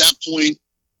then at that point,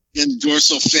 the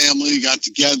Dorso family got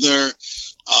together.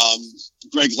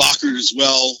 Greg Lockhart as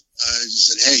well. Just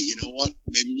said, hey, you know what?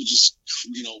 Maybe we'll just,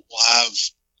 we'll have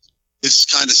this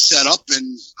kind of set up.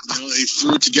 And, they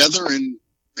threw it together, and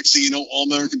next thing you know,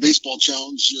 All-American Baseball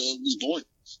Challenge was born.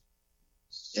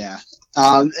 Yeah.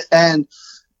 And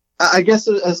I guess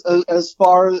as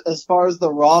far as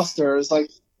the rosters, like,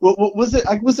 was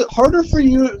it harder for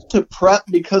you to prep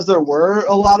because there were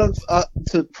a lot of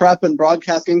to prep and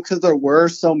broadcasting because there were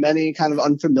so many kind of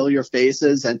unfamiliar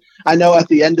faces? And I know at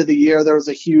the end of the year there was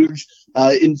a huge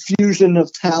infusion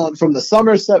of talent from the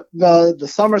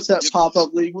Somerset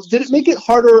Pop-Up League. Did it make it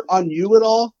harder on you at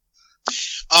all?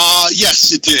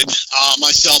 Yes, it did.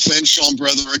 Myself and Sean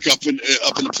Bretherick up in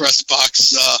the press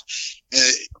box.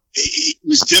 It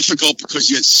was difficult because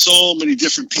you had so many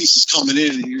different pieces coming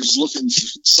in, and you're just looking for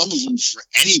some of them for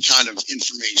any kind of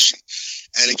information,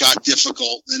 and it got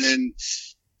difficult. And then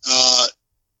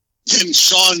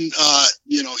Sean,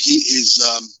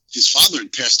 his father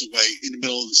had passed away in the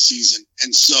middle of the season,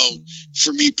 and so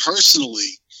for me personally,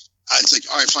 it's like,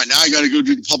 all right, fine. Now I got to go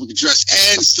do the public address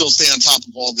and still stay on top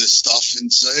of all this stuff.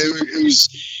 And so it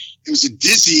was a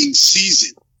dizzying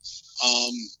season.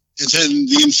 And then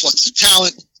the influx of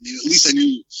talent. I mean, at least I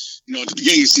knew, at the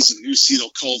beginning of the season, I knew Cito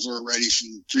Culver already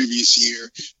from the previous year.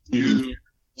 Knew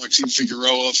Martin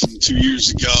Figueroa from 2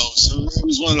 years ago. So it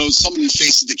was one of those, some of the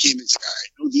faces that came in, it's like, all right,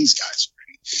 I know these guys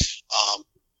already.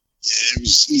 It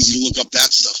was easy to look up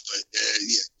that stuff, but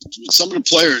with some of the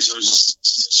players, I was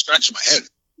just scratching my head.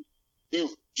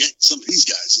 Get some of these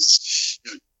guys. It's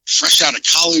fresh out of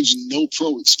college and no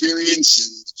pro experience,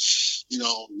 and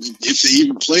if they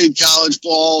even played college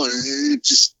ball,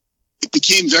 it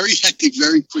became very hectic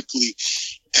very quickly,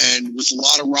 and with a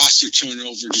lot of roster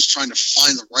turnover, just trying to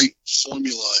find the right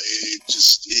formula.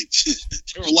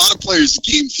 There were a lot of players that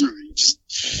came through. You just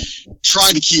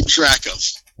try to keep track of.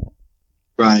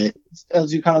 Right.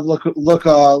 As you kind of look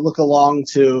along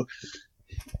to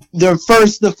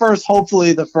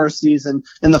hopefully the first season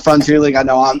in the Frontier League. I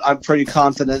know I'm pretty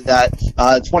confident that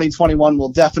 2021 will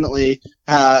definitely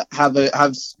have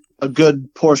a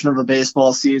good portion of a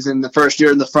baseball season. The first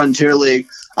year in the Frontier League.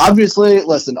 Obviously,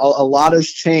 listen, a lot has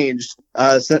changed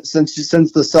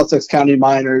since the Sussex County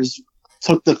Miners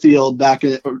took the field back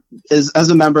as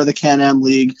a member of the Can-Am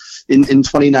League in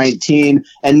 2019,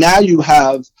 and now you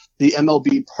have the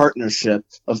MLB partnership,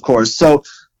 of course. So,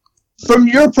 from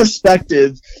your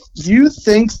perspective, do you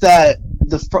think that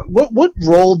what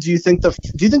role do you think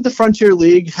the Frontier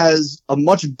League has a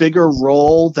much bigger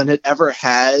role than it ever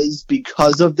has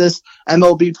because of this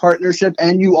MLB partnership?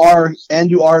 And you are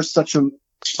such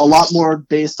a lot more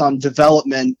based on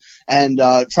development and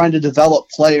trying to develop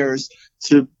players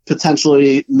to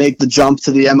potentially make the jump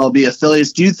to the MLB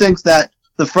affiliates. Do you think that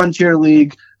the Frontier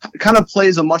League kind of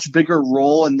plays a much bigger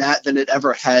role in that than it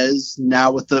ever has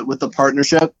now with the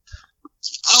partnership?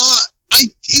 In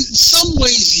some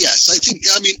ways, yes.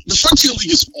 The Frontier League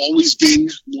has always been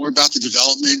more about the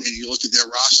development, and you look at their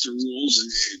roster rules,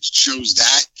 and it shows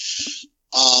that.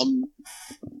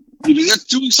 They're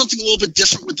doing something a little bit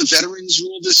different with the veterans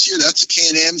rule this year. That's a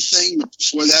Can-Am thing. But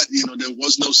before that, there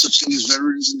was no such thing as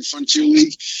veterans in the Frontier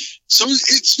League. So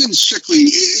it's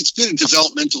been a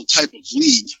developmental type of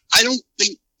league. I don't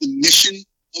think the mission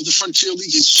of the Frontier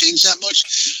League has changed that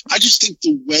much. I just think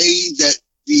the way that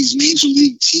these major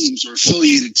league teams, or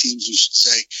affiliated teams, we should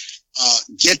say,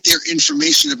 get their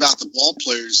information about the ball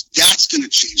players, that's going to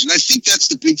change. And I think that's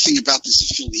the big thing about this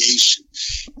affiliation,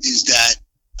 is that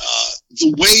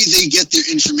the way they get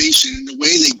their information and the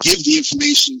way they give the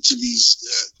information to these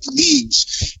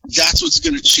leagues, that's what's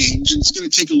going to change. And it's going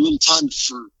to take a little time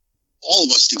for all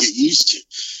of us to get used to.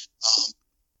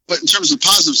 But in terms of the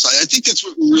positive side, I think that's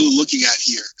what we're really looking at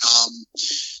here.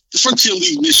 The Frontier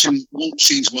League mission won't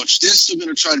change much. They're still going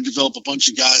to try to develop a bunch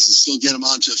of guys and still get them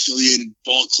onto affiliated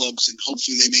ball clubs, and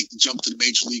hopefully they make the jump to the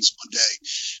major leagues one day.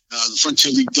 The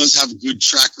Frontier League does have a good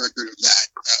track record of that,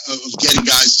 of getting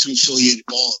guys to affiliated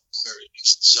ball at the very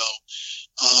least. So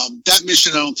that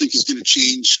mission I don't think is going to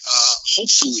change.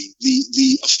 Hopefully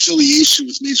the affiliation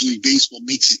with Major League Baseball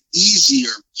makes it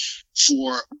easier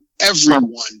for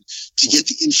everyone to get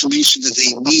the information that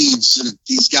they need so that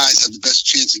these guys have the best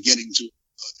chance of getting to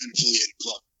an affiliated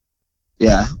club.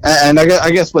 Yeah, and I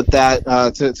guess with that,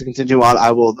 to continue on,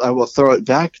 I will throw it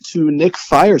back to Nick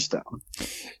Firestone.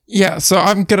 Yeah, so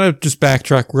I'm going to just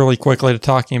backtrack really quickly to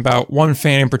talking about one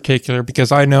fan in particular,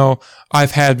 because I know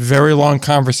I've had very long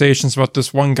conversations about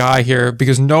this one guy here,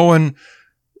 because no one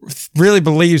really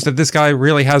believes that this guy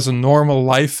really has a normal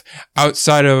life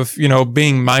outside of,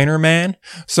 being Minor Man.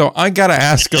 So I got to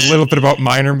ask a little bit about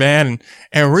Minor Man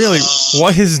and really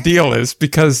what his deal is,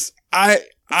 because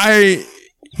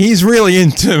he's really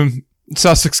into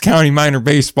Sussex County Minor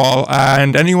baseball,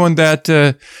 and anyone that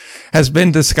has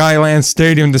been to Skyland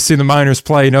Stadium to see the Miners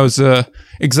play knows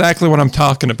exactly what I'm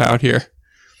talking about here.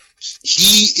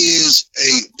 He is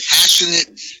a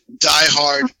passionate,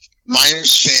 diehard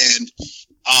Miners fan.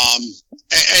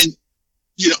 I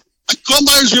call him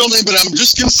by his real name, but I'm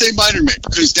just going to say Minor Man,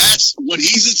 because that's when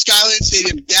he's at Skyland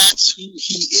Stadium, that's who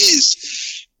he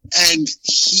is. And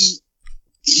he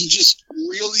just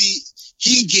really,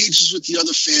 he engages with the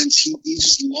other fans. He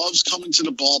just loves coming to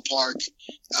the ballpark,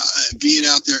 being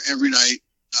out there every night.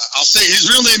 I'll say his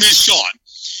real name is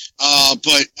Sean.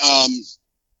 But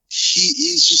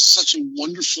he's just such a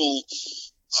wonderful,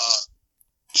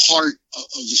 part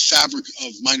of the fabric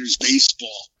of Miners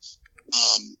baseball.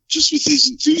 Just with his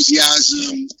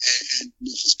enthusiasm and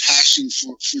with his passion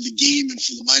for the game and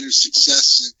for the Miners'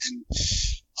 success. And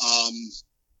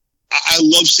I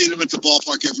love seeing him at the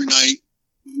ballpark every night,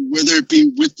 whether it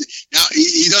be with now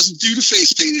he doesn't do the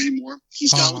face paint anymore.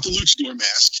 He's gone with the luchador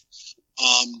mask.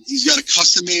 He's got a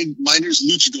custom made Miners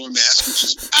luchador mask, which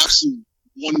is absolutely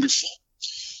wonderful.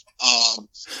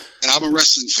 And I'm a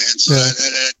wrestling fan, so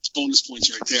that's bonus points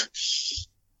right there.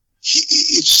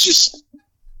 It's just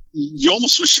you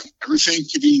almost wish everything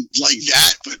could be like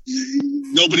that, but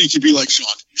nobody could be like Sean.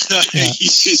 Yeah.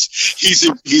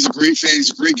 he's a great fan.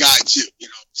 He's a great guy too.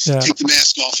 Take the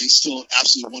mask off. He's still an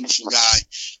absolutely wonderful guy.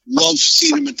 Love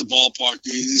seeing him at the ballpark.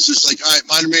 It's just like, all right,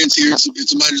 Miner Man's here.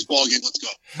 It's a Miners ball game. Let's go.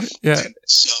 Yeah. And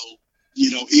so,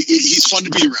 he's fun to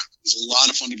be around. He's a lot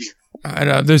of fun to be around. I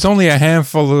know. There's only a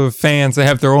handful of fans that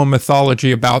have their own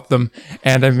mythology about them.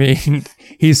 And I mean,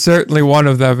 he's certainly one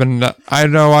of them. And I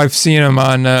know I've seen him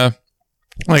on, I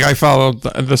follow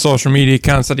the social media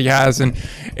accounts that he has, and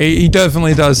he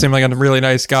definitely does seem like a really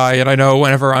nice guy. And I know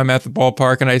whenever I'm at the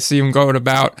ballpark and I see him going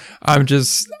about, I'm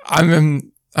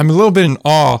a little bit in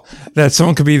awe that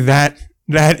someone could be that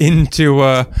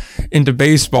into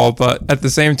baseball, but at the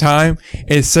same time,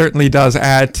 it certainly does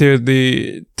add to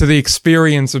the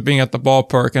experience of being at the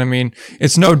ballpark. And I mean,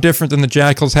 it's no different than the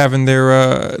Jackals having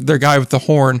their guy with the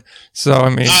horn. So I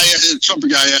mean, the trumper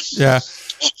guy, yeah.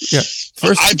 Yeah.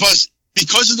 First, I bust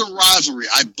because of the rivalry.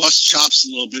 I bust chops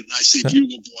a little bit, and I say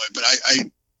Bugle Boy, but I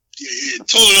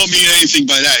totally don't mean anything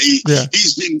by that.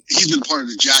 He's been part of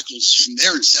the Jackals from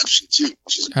their inception too,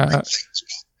 which is a great thing as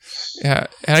well. Yeah,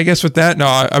 and I guess with that, no,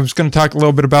 I was going to talk a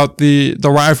little bit about the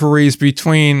rivalries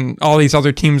between all these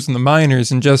other teams in the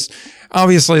minors, and just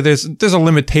obviously there's a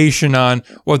limitation on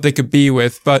what they could be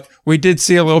with, but we did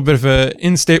see a little bit of an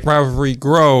in-state rivalry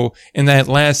grow in that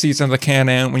last season of the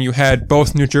Can-Am when you had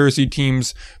both New Jersey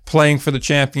teams playing for the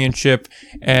championship,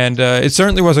 and it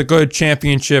certainly was a good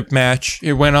championship match.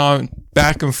 It went on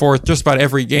back and forth just about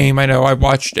every game. I know I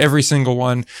watched every single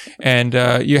one, and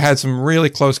you had some really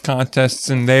close contests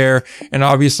in there, and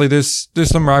obviously there's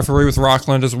some rivalry with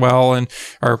Rockland as well,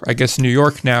 or I guess New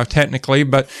York now technically,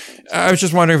 but I was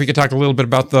just wondering if you could talk a little bit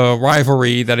about the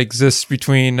rivalry that exists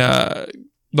between the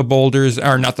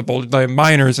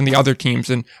Miners and the other teams,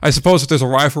 and I suppose if there's a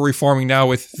rivalry forming now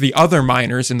with the other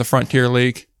Miners in the Frontier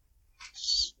League.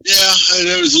 Yeah,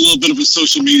 there was a little bit of a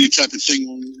social media type of thing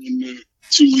when the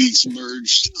two leagues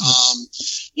merged.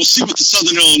 We'll see what the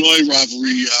Southern Illinois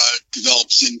rivalry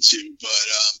develops into. But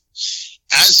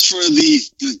as for the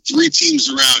three teams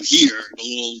around here, a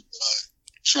little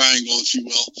triangle, if you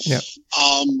will,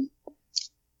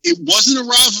 it wasn't a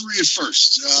rivalry at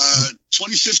first.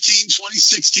 2015,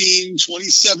 2016,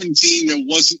 2017, there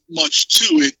wasn't much to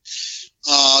it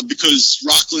because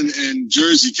Rockland and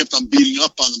Jersey kept on beating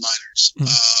up on the Miners.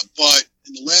 But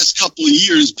in the last couple of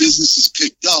years, business has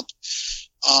picked up.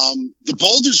 The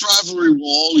Boulders rivalry will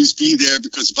always be there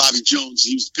because of Bobby Jones.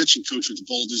 He was the pitching coach with the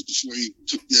Boulders before he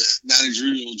took the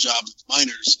managerial job with the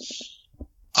Miners.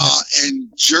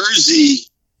 And Jersey,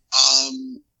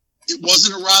 it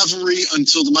wasn't a rivalry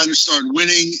until the Miners started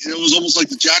winning. And it was almost like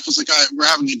the Jackals, like, all right, we're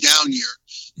having a down year.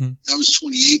 That was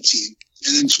 2018.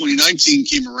 And then 2019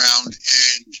 came around,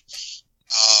 and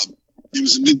there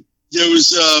was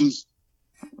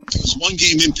one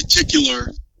game in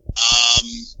particular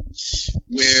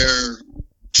where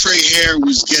Trey Hare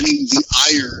was getting the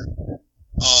ire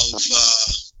of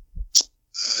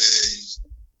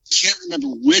can't remember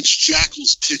which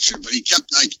Jackals pitcher, but he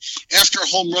kept, like, after a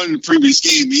home run in the previous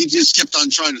game, he just kept on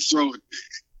trying to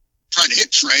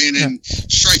hit Trey and then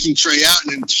striking Trey out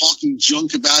and then talking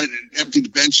junk about it and empty the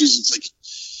benches. It's like,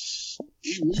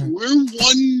 we're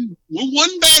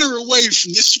one batter away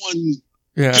from this one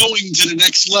going to the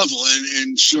next level.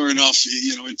 And sure enough,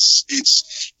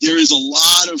 there is a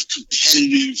lot of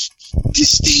competitive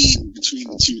disdain between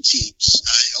the two teams.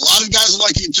 A lot of guys are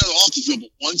liking each other off the field,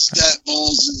 but once that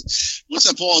ball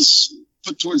is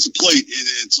put towards the plate,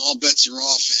 it's all bets are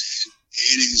off.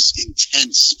 It is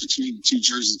intense between the two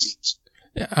Jersey teams.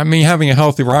 Yeah, I mean, having a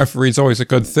healthy rivalry is always a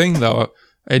good thing, though.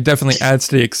 It definitely adds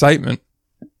to the excitement.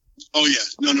 Oh, yeah.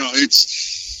 No. I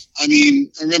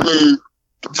remember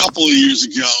a couple of years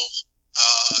ago,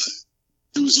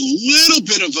 there was a little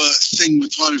bit of a thing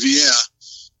with Harvilla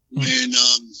when,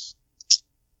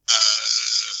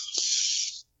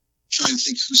 trying to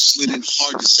think who slid in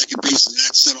hard to second base and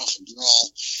that set off a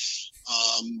brawl.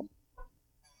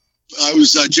 I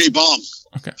was Jay Baum.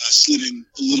 Okay. Slid in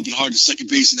a little bit hard to second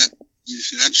base, and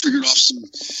that triggered off some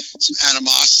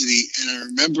animosity. And I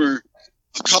remember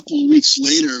a couple of weeks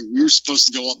later, we were supposed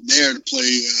to go up there to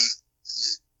play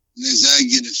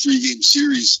Nezaga in a 3-game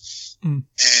series.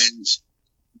 And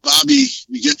Bobby,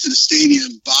 we get to the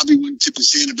stadium. Bobby wouldn't tip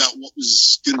his hand about what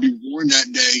was going to be worn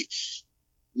that day.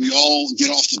 We all get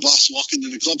off the bus, walk into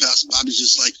the clubhouse, and Bobby's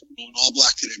just like, we're going all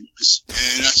black today, boys.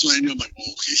 And that's when I knew, I'm like,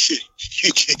 oh,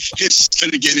 it's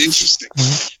going to get interesting.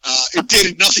 It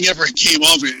did. Nothing ever came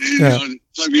of it. And,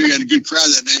 we had a good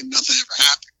crowd that night, and nothing ever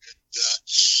happened.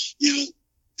 And,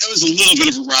 there was a little bit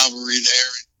of a rivalry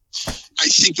there. And I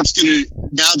think it's going to,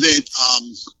 now that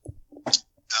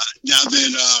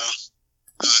now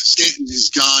that Stanton has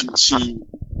gone to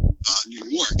New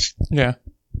York. Yeah.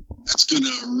 That's going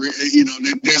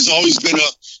to, there's always been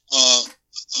a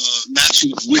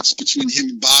matching of wits between him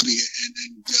and Bobby,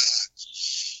 and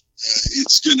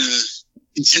it's going to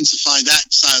intensify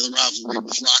that side of the rivalry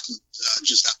with Rockland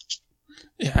just after.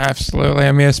 Yeah, absolutely.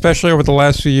 I mean, especially over the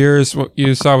last few years, what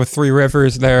you saw with Three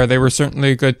Rivers there, they were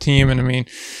certainly a good team. And I mean,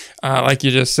 like you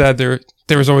just said, there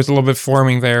was always a little bit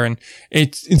forming there. And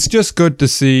it's just good to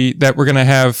see that we're going to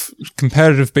have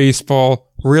competitive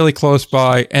baseball really close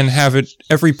by and have it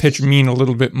every pitch mean a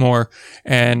little bit more.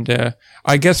 And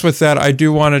I guess with that, I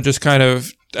do want to just kind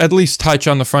of at least touch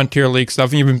on the Frontier League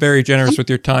stuff. You've been very generous with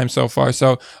your time so far,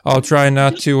 so I'll try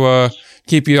not to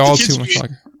keep you all too much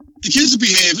longer. The kids are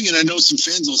behaving, and I know some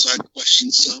fans also had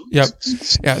questions. So yep,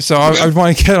 yeah. So I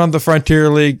want to get on the Frontier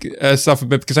League stuff a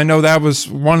bit, because I know that was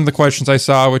one of the questions I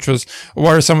saw, which was,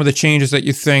 what are some of the changes that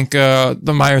you think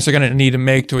the Miners are going to need to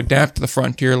make to adapt to the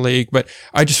Frontier League? But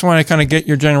I just want to kind of get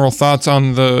your general thoughts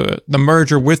on the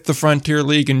merger with the Frontier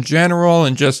League in general,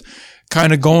 and just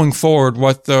kind of going forward,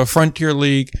 what the Frontier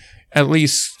League at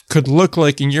least could look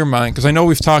like in your mind. Because I know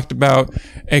we've talked about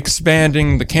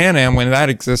expanding the Can-Am when that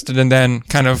existed, and then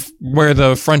kind of where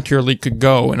the Frontier League could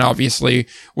go. And obviously,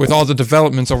 with all the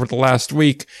developments over the last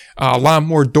week, a lot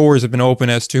more doors have been open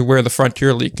as to where the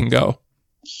Frontier League can go.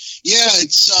 Yeah,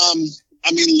 it's,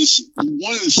 I mean, listen,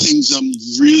 one of the things I'm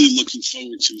really looking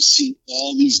forward to is seeing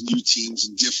all these new teams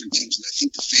and different teams. And I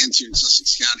think the fans here in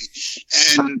Sussex County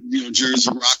and, Jersey,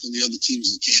 Rockland, the other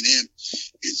teams in Can-Am,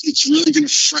 it's really going to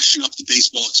freshen up the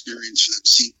baseball experience for them,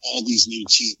 seeing all these new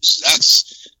teams.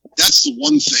 That's the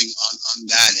one thing on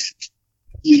that end.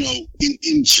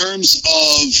 In terms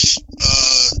of,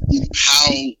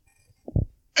 how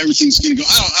everything's going to go.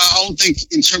 I don't think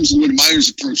in terms of the way the Miners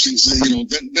approach things,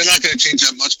 they're not going to change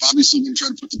that much. Bobby's still going to try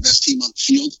to put the best team on the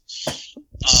field.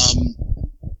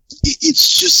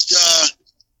 It's just,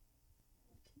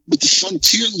 with the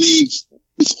Frontier League,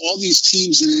 with all these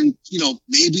teams, and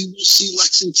maybe we'll see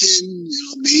Lexington,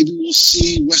 maybe we'll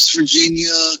see West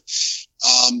Virginia.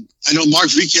 I know Mark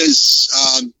Viquez,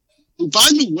 who, by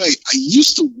the way, I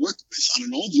used to work with on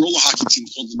an old roller hockey team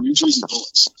called the New Jersey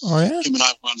Bullets. Oh, yeah? Him and I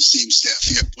were on the same staff.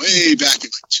 Yeah, way back in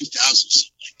 2000 or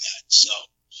something like that. So,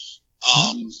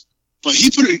 but he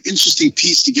put an interesting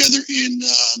piece together in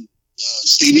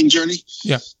Stadium Journey.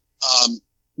 Yeah.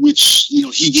 Which,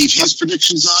 he gave his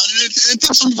predictions on, and I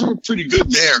think some of them were pretty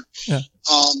good there. Yeah.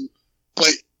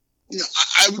 But,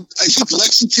 I think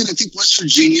Lexington, I think West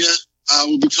Virginia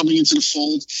will be coming into the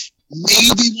fold.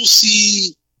 Maybe we'll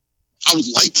see, I would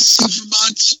like to see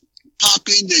Vermont pop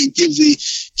in and give the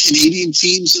Canadian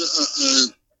teams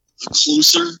a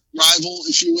closer rival,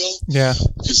 if you will. Yeah.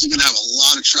 Because they're going to have a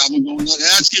lot of travel going on. And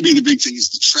that's going to be the big thing,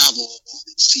 is the travel of all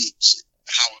these teams,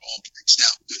 how it all breaks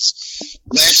down. Because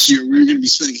last year we were going to be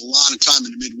spending a lot of time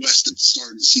in the Midwest at the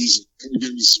start of the season. There were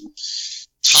going to be some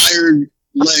tired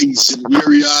legs and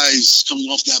weary eyes coming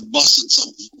off that bus and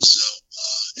something. So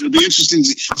it'll be interesting.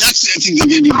 That's, I think, going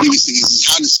to be the biggest thing is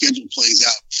how the schedule plays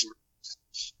out for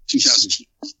 2020.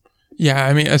 Yeah,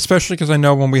 I mean, especially because I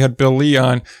know when we had Bill Lee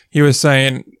on, he was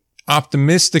saying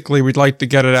optimistically we'd like to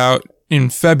get it out in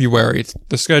February,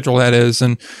 the schedule that is.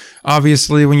 And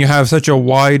obviously when you have such a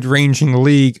wide-ranging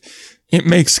league, it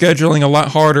makes scheduling a lot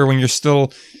harder when you're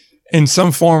still in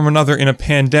some form or another in a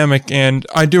pandemic. And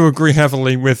I do agree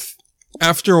heavily with,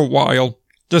 after a while,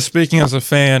 just speaking as a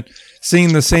fan,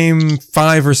 seeing the same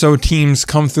 5 or so teams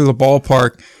come through the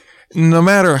ballpark, no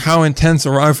matter how intense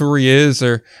a rivalry is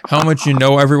or how much you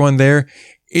know everyone there,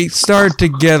 it started to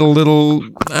get a little,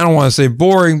 I don't want to say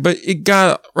boring, but it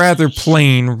got rather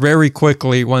plain very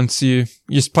quickly once you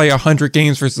just play 100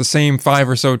 games versus the same 5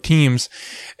 or so teams.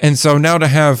 And so now to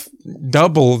have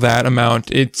double that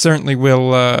amount, it certainly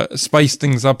will spice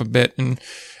things up a bit. And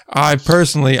I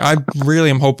really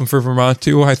am hoping for Vermont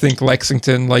too. I think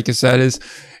Lexington, like I said, is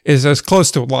as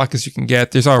close to a lock as you can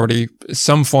get. There's already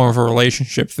some form of a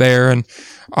relationship there. And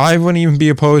I wouldn't even be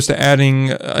opposed to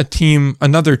adding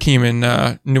another team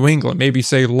in New England, maybe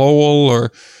say Lowell,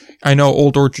 or I know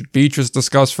Old Orchard Beach was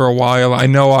discussed for a while. I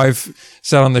know I've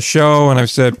said on the show and I've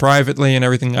said privately and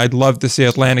everything, I'd love to see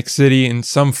Atlantic City in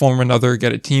some form or another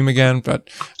get a team again, but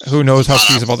who knows how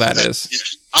feasible that is.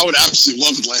 Yeah, I would absolutely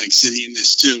love Atlantic City in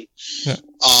this too. Yeah.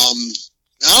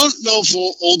 I don't know if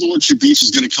Old Orchard Beach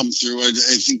is going to come through. I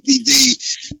think they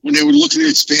when they were looking to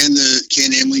expand the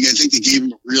Can-Am League, I think they gave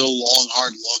them a real long,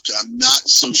 hard look. I'm not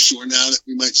so sure now that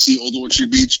we might see Old Orchard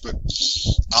Beach, but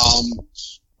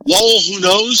Lowell, who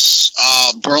knows?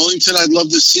 Burlington, I'd love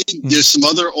to see. There's some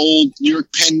other old New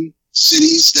York Penn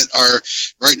cities that are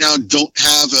right now don't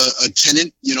have a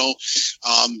tenant.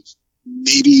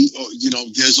 maybe,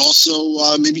 there's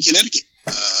also maybe Connecticut.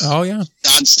 Oh yeah,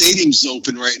 Dodd Stadium's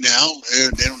open right now.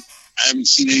 I haven't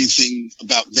seen anything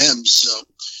about them, so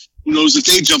who knows if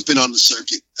they jump in on the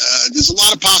circuit. There's a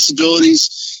lot of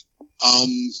possibilities,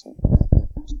 and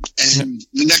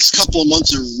the next couple of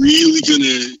months are really going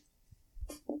to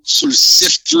sort of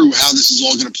sift through how this is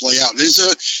all going to play out. There's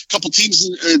a couple teams.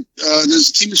 There's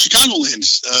a team in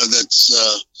Chicagoland that's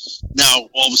now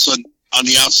all of a sudden on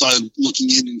the outside looking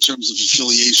in terms of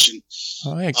affiliation.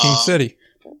 Oh yeah, King City.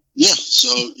 Yeah, so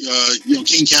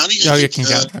King County. Oh yeah, King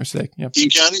County. I was saying, yeah. King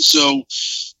County. So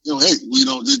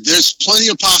there's plenty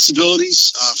of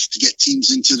possibilities to get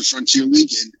teams into the Frontier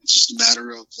League, and it's just a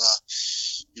matter of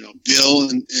Bill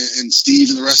and Steve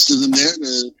and the rest of them there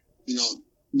to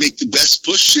make the best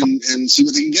push and see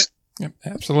what they can get. Yep,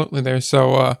 absolutely. There.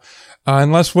 So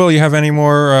unless Will, you have any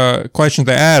more questions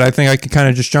to add, I think I could kind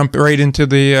of just jump right into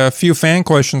the few fan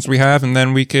questions we have, and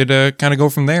then we could kind of go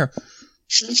from there.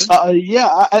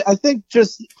 I think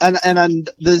just and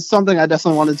there's something I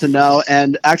definitely wanted to know,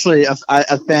 and actually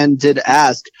a fan did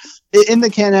ask in the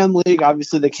Can-Am League.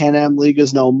 Obviously, the Can-Am League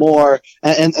is no more,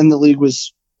 and the league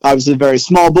was obviously very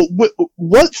small. But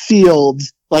what field,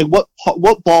 like what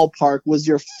ballpark was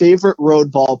your favorite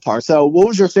road ballpark? So, what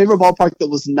was your favorite ballpark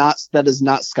that is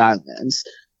not Skylands?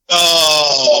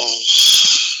 Oh,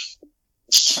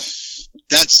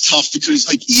 that's tough because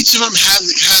like each of them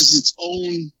has its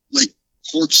own like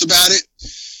quirks about it.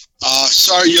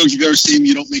 Sorry, Yogi Berra Stadium,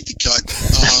 you don't make the cut.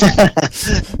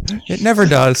 It never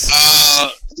does.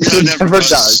 Never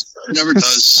does. Never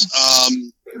does.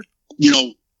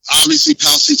 Obviously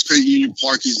Palisades Credit Union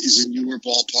Park is a newer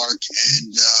ballpark,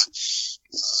 and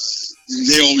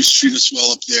they always treat us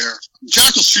well up there.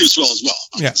 Jackals treat us well as well.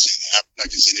 I'm not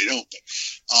gonna say they don't, but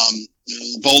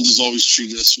the Boulders always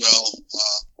treated us well.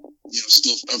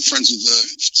 Still I'm friends with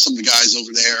some of the guys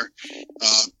over there.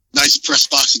 Nice press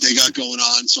box that they got going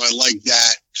on, so I like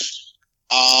that.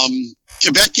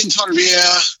 Quebec and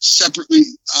Tarvia separately,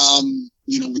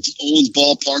 with the old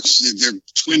ballparks, they're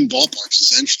twin ballparks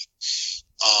essentially.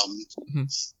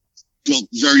 Built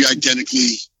very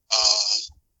identically,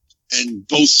 and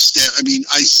both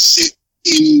I sit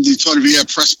in the Tarvia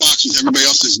press box with everybody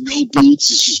else. There's no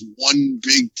booths. It's just one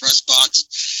big press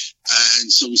box.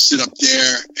 And so we sit up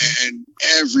there, and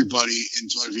everybody in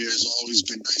Tarvia has always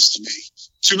been nice to me.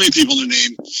 Too many people to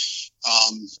name,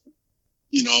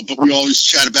 but we always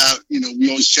chat about, we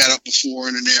always chat up before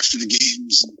and then after the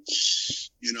games, and,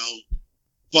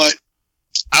 but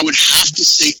I would have to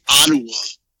say Ottawa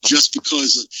just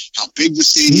because of how big the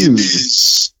stadium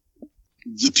is.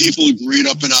 The people are great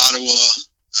up in Ottawa,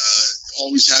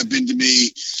 always have been to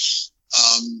me.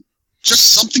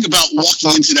 Just something about walking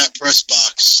into that press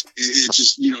box. It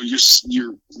just,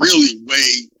 you're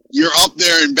really you're up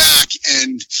there and back,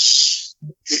 and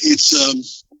it's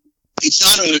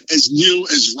not as new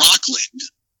as Rockland,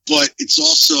 but it's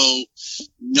also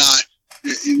not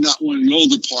one of the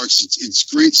older parks. It's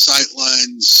great sight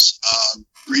lines,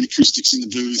 great acoustics in the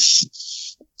booth,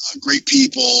 great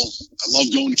people. I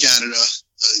love going to Canada.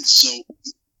 So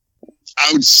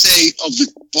I would say of the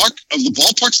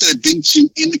ballparks that I've been to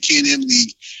in the Can-Am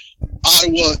League,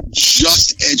 Ottawa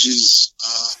just edges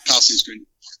Palisades Green.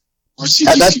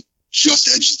 RCGC just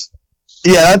edges them.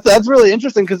 Yeah, that's really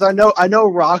interesting because I know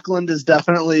Rockland is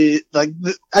definitely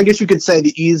I guess you could say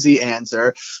the easy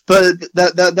answer, but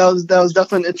that was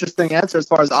definitely an interesting answer as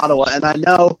far as Ottawa. And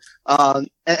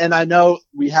I know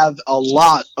we have a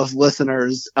lot of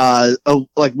listeners.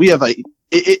 We have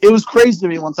it was crazy to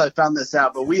me once I found this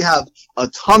out, but we have a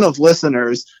ton of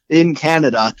listeners in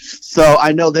Canada. So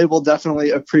I know they will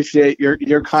definitely appreciate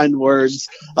your kind words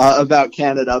about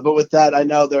Canada. But with that, I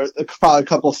know there are probably a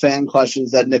couple fan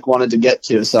questions that Nick wanted to get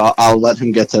to, so I'll let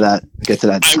him get to that.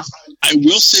 I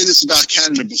will say this about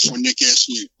Canada before Nick asks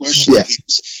me a question. Yeah.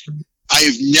 I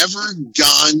have never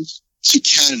gone to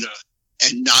Canada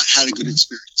and not had a good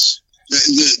experience.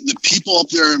 The people up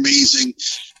there are amazing.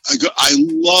 I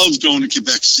love going to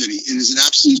Quebec City. It is an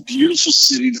absolutely beautiful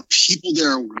city. The people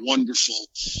there are wonderful.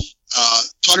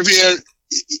 Tarvia,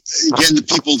 again, the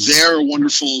people there are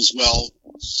wonderful as well.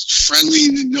 Friendly,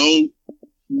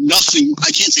 nothing. I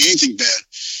can't say anything bad.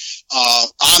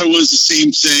 Ottawa is the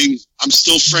same thing. I'm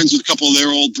still friends with a couple of their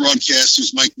old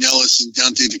broadcasters, Mike Nellis and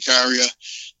Dante DiCaria.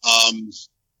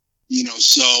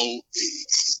 So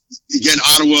again,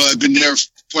 Ottawa, I've been there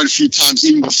quite a few times,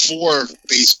 even before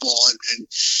baseball, and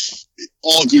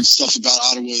all good stuff about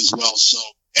Ottawa as well. So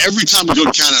every time we go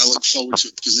to Canada, I look forward to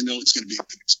it because I know it's going to be a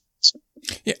good experience.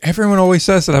 Yeah, everyone always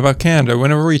says that about Canada.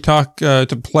 Whenever we talk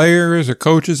to players or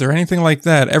coaches or anything like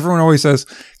that, everyone always says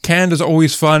Canada's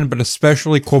always fun, but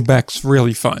especially Quebec's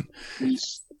really fun.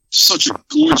 Such a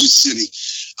gorgeous city.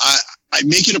 I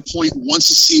make it a point once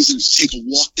a season to take a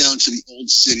walk down to the old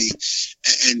city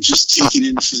and just take it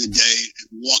in for the day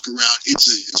and walk around. It's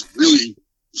a really,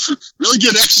 really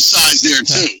good exercise there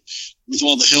too, with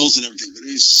all the hills and everything. But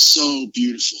it is so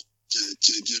beautiful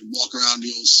to walk around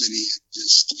the old city and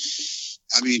just,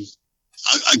 I mean,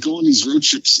 I go on these road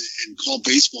trips and call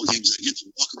baseball games. I get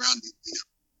to walk around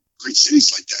great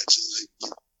cities like that. So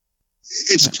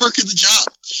it's a perk of the job.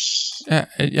 Yeah,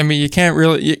 I mean,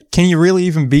 can you really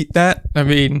even beat that? I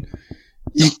mean,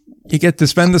 you get to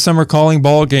spend the summer calling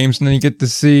ball games, and then you get to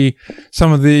see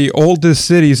some of the oldest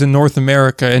cities in North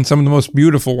America and some of the most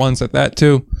beautiful ones at that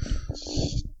too.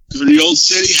 Go to the old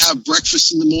city, have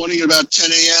breakfast in the morning at about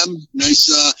 10 a.m. Nice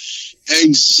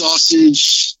eggs,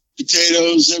 sausage,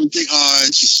 potatoes, everything.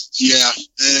 It's just, yeah.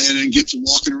 And then get to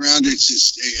walking around. It's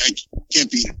just, I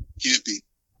can't beat it. Can't beat it.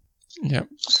 Yep.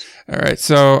 All right.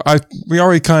 So we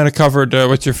already kind of covered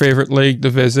what's your favorite league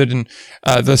to visit, and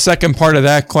the second part of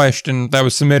that question that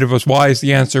was submitted was why is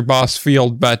the answer Boss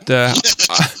Field? But I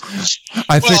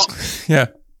think, yeah.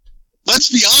 Let's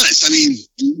be honest. I mean,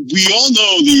 we all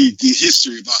know the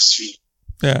history of Boss Field.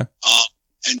 Yeah.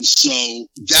 And so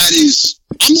that is,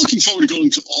 I'm looking forward to going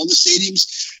to all the stadiums,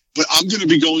 but I'm going to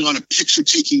be going on a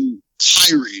picture-taking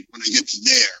tirade when I get to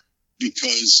there,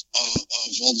 because of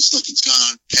all the stuff that's gone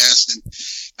on past. And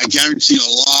I guarantee a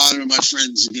lot of my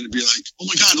friends are going to be like, oh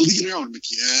my God, a league of their own. I'm like,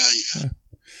 yeah.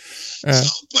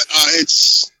 So, but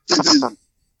it's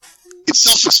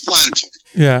self-explanatory.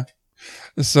 Yeah.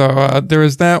 So there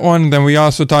was that one. Then we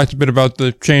also talked a bit about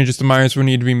the changes the minors would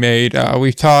need to be made.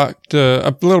 We've talked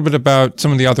a little bit about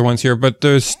some of the other ones here, but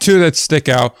there's two that stick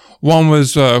out. One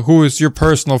was who is your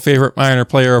personal favorite minor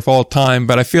player of all time,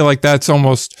 but I feel like that's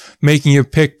almost making you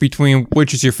pick between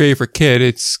which is your favorite kid.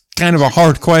 It's kind of a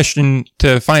hard question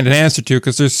to find an answer to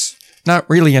because there's not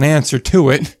really an answer to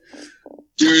it.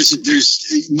 There's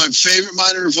my favorite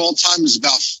minor of all time is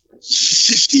about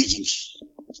 50 of them.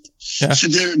 Yeah. So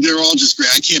they're all just great.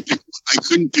 I can't pick one. I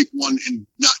couldn't pick one and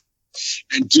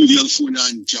do the other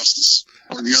 49 justice,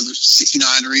 or the other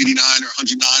 69 or 89 or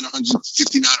 109 or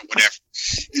 159 or whatever.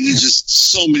 And there's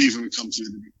just so many of them that come through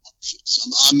the wonderful. So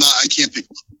I can't pick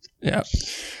one. Yeah.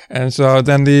 And so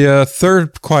then the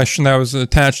third question that was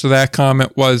attached to that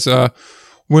comment was,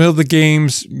 will the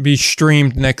games be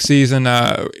streamed next season?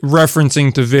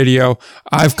 Referencing to video.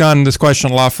 I've gotten this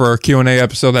question a lot for our Q&A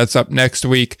episode that's up next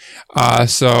week.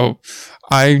 So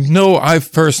I know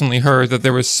I've personally heard that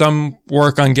there was some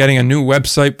work on getting a new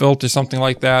website built or something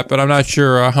like that, but I'm not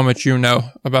sure how much you know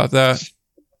about that.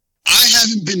 I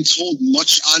haven't been told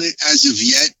much on it as of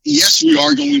yet. Yes, we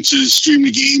are going to stream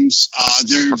the games.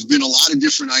 There have been a lot of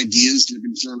different ideas that have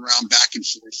been thrown around back and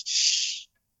forth.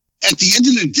 At the end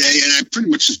of the day, and I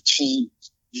pretty much have told,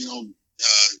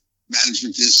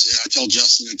 management this, I tell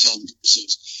Justin, I tell the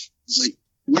producers, it's like,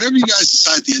 whatever you guys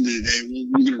decide at the end of the day, we're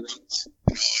going to run with it.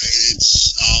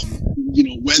 It's,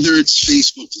 whether it's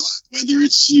Facebook Live, whether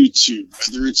it's YouTube,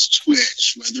 whether it's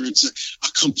Twitch, whether it's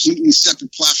a completely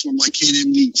separate platform like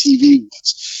Can-Am League TV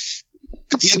was.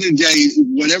 At the end of the day,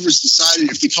 whatever's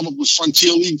decided, if they come up with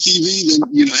Frontier League TV, then,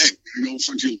 hey, we're going to go with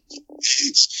Frontier League.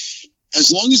 It's, as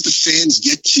long as the fans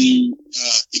get to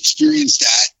experience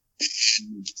that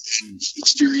and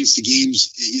experience the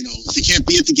games, if they can't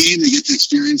be at the game, they get to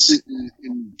experience it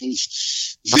in both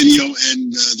video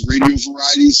and the radio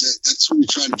varieties. That's what we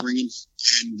try to bring in.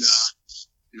 And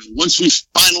once we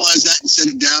finalize that and set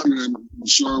it down, I'm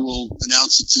sure we'll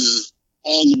announce it to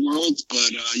all the world.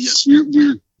 But yes,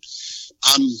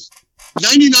 I'm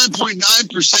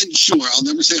 99.9% sure. I'll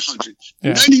never say 100.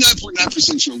 Yeah.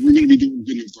 99.9% sure we're going to be doing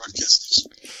video broadcasts.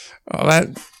 Well,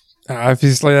 that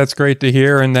obviously that's great to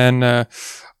hear. And then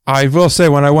I will say,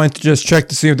 when I went to just check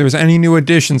to see if there was any new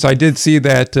additions, I did see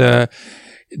that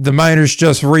the minors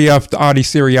just re-upped Adi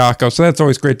Siriaco, so that's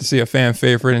always great to see a fan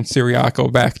favorite in Siriaco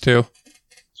back too.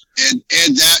 And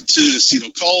add that to Cito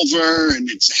Culver and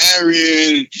Nick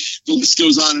Zaharian, and the list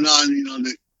goes on and on.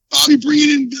 Bobby bringing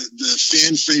in the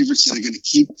fan favorites that are going to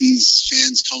keep these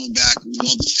fans coming back. We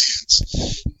love the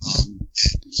fans.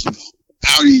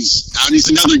 Audi's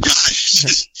another guy.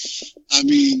 I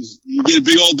mean, you get a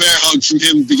big old bear hug from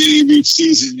him beginning of each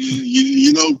season.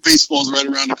 Baseball's right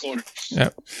around the corner.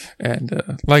 Yep. And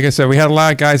like I said, we had a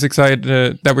lot of guys excited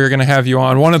that we were going to have you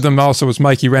on. One of them also was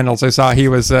Mikey Reynolds. I saw he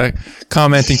was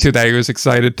commenting too that he was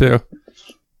excited too.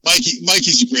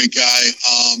 Mikey's a great guy.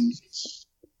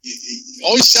 He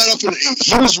always sat up and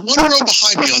he was one row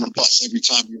behind me on the bus every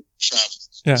time we were traveling.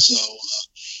 Yeah. So,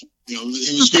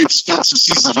 it was great to spend some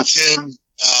seasons with him.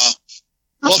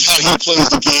 Love how he plays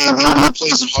the game. He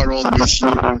plays it hard all the way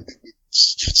through.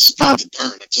 It's good to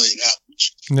burn, I'll tell you that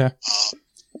much. Yeah.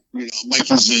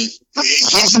 Mikey's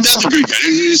he's another good guy.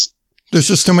 There's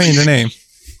just too many to name.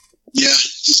 Yeah,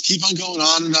 just keep on going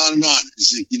on and on and on.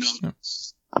 It's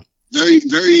like, very,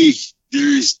 very,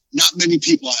 there's not many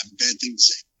people I have a bad thing to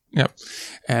say. Yep.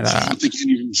 And I don't think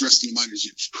any of them dressed in a miners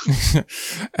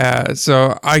uniform.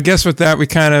 So I guess with that, we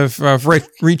kind of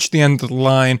reached the end of the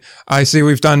line. I see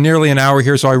we've done nearly an hour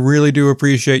here, so I really do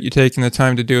appreciate you taking the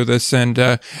time to do this. And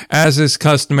as is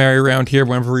customary around here,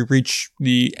 whenever we reach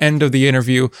the end of the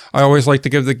interview, I always like to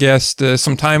give the guest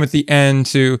some time at the end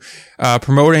to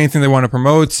promote anything they want to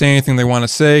promote, say anything they want to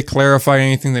say, clarify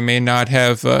anything they may not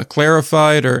have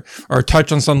clarified, or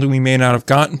touch on something we may not have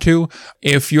gotten to.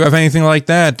 If you have anything like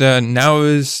that, now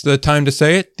is the time to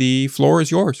say it. The floor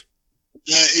is yours.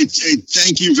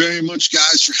 Thank you very much,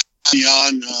 guys, for having me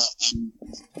on. I'm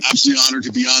absolutely honored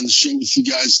to be on the show with you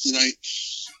guys tonight.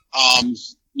 I'm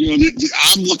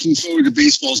looking forward to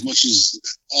baseball as much as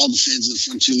all the fans of the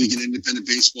Frontier League and independent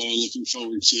baseball are looking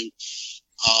forward to.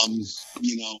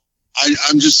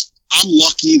 I'm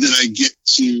lucky that I get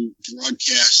to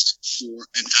broadcast for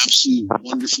an absolutely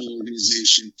wonderful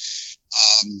organization.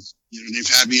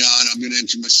 They've had me on. I'm going to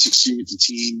enter my 6th year with the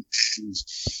team, and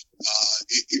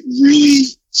it really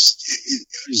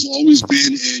has always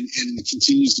been and it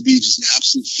continues to be just an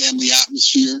absolute family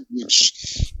atmosphere,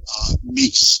 which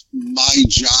makes my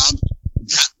job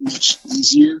that much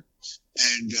easier.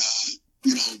 And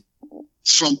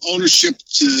from ownership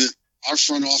to our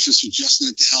front office with Justin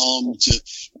at the helm, to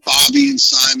Bobby and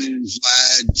Simon and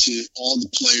Vlad, to all the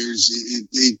players,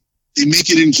 they make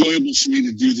it enjoyable for me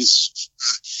to do this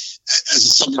as a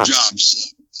summer job. So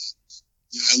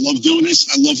I love doing this.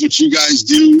 I love what you guys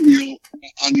do,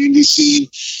 on the indie scene.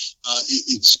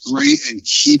 It's great, and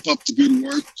keep up the good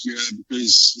work,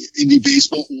 because indie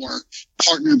baseball or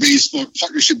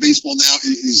partnership baseball now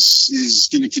is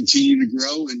going to continue to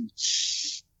grow. And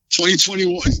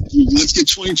 2021, let's get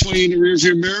 2020 in the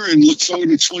rearview mirror and look forward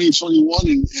to 2021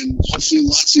 and hopefully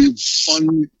lots of fun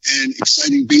and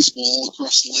exciting baseball all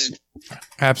across the land.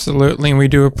 Absolutely, and we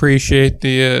do appreciate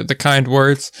the kind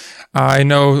words. I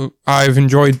know I've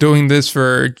enjoyed doing this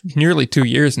for nearly 2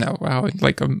 years now. Wow,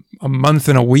 like a month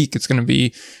and a week. It's going to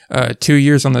be 2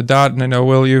 years on the dot. And I know,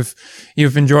 Will, you've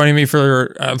been joining me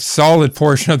for a solid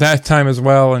portion of that time as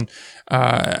well. And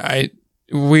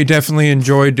we definitely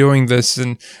enjoy doing this.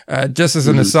 And just as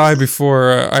an aside,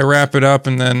 before I wrap it up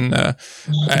and then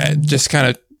just kind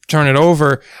of turn it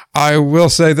over, I will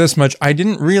say this much: I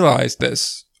didn't realize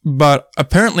this, but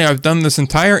apparently I've done this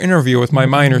entire interview with my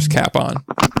Miners cap on.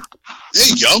 There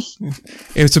you go.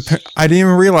 I didn't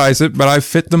even realize it, but I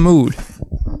fit the mood.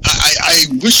 I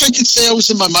wish I could say I was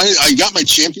in my mind. I got my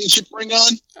championship ring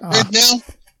on right now,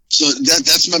 so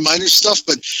that's my Miners stuff.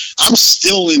 But I'm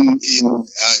still in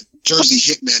Jersey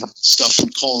Hitmen stuff.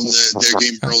 I'm calling their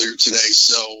game earlier today.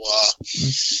 So,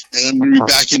 and I'm going to be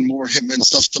back in more Hitmen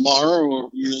stuff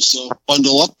tomorrow. So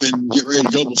bundle up and get ready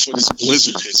to go before this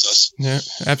blizzard hits us. Yeah,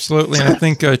 absolutely. And I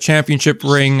think championship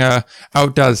ring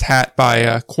outdoes Hat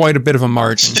by quite a bit of a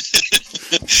margin.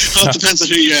 Well, it depends on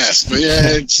who you ask, but yeah,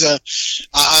 it's another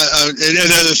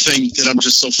thing that I'm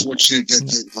just so fortunate that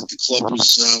the club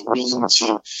was willing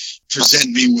to present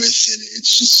me with, and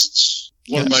it's just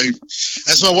one of my,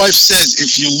 as my wife says,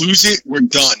 if you lose it, we're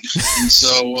done. And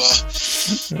so,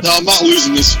 no, I'm not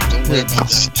losing this one. Don't worry about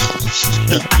that.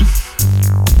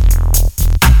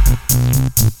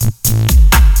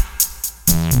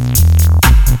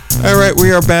 All right,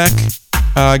 we are back.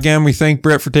 Again, we thank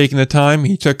Brett for taking the time.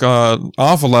 He took an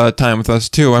awful lot of time with us,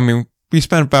 too. I mean, we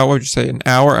spent about, what would you say, an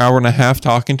hour and a half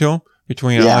talking to him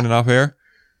between on and off air?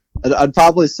 I'd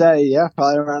probably say,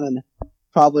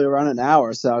 probably around an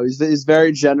hour. So he's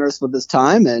very generous with his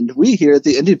time, and we here at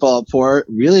the Indie Ball Report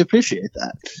really appreciate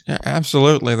that. Yeah,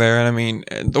 absolutely there. And I mean,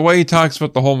 the way he talks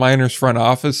about the whole Miners front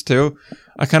office, too,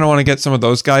 I kind of want to get some of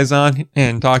those guys on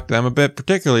and talk to them a bit,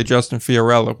 particularly Justin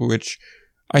Fiorella, which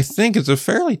I think is a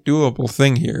fairly doable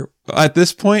thing here. At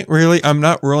this point, really, I'm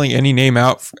not ruling any name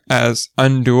out as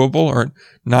undoable or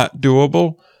not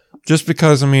doable, just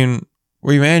because, I mean,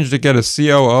 we managed to get a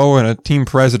COO and a team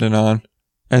president on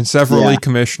and several league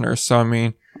commissioners. So, I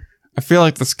mean, I feel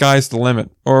like the sky's the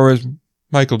limit. Or as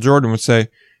Michael Jordan would say,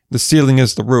 the ceiling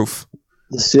is the roof.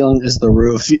 The ceiling is the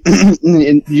roof.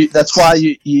 That's why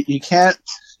you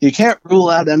can't rule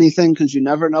out anything, because you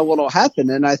never know what'll happen.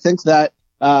 And I think that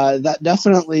that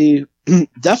definitely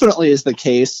is the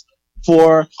case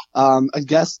for a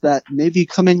guest that may be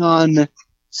coming on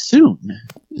soon.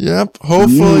 Yep.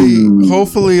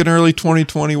 Hopefully in early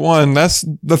 2021. That's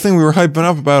the thing we were hyping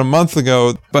up about a month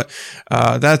ago, but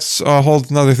that's a whole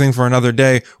another thing for another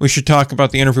day. We should talk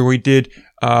about the interview we did.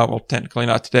 Well, technically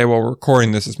not today while we're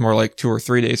recording this. It's more like 2 or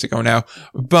 3 days ago now,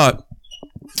 but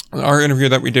our interview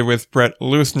that we did with Brett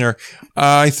Lusner,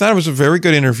 I thought it was a very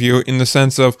good interview in the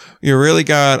sense of you really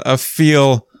got a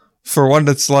feel for what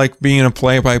it's like being a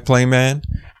play-by-play man,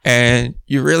 and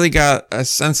you really got a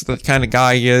sense of the kind of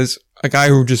guy he is. A guy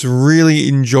who just really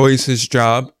enjoys his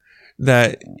job,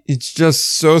 that it's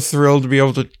just so thrilled to be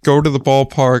able to go to the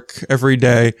ballpark every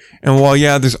day. And while,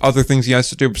 yeah, there's other things he has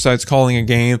to do besides calling a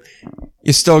game,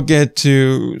 you still get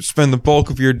to spend the bulk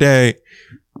of your day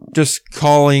just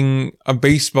calling a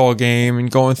baseball game and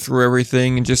going through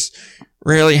everything and just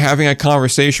really having a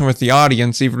conversation with the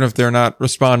audience, even if they're not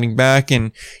responding back.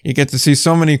 And you get to see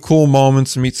so many cool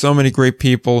moments and meet so many great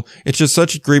people. It's just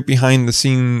such a great behind the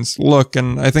scenes look.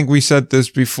 And I think we said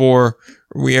this before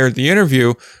we aired the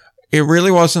interview. It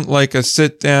really wasn't like a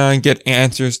sit down, get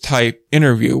answers type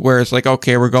interview where it's like,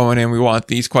 okay, we're going in, we want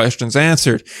these questions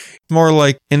answered. More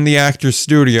like in the actor's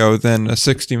studio than a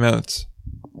 60 Minutes.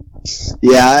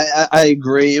 Yeah, I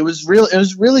agree. It was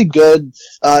really good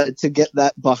to get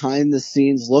that behind the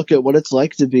scenes look at what it's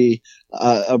like to be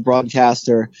a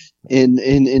broadcaster in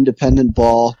independent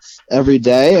ball every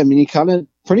day. I mean, he kind of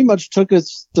pretty much took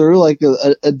us through like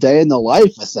a day in the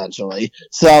life, essentially.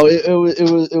 So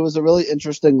it was a really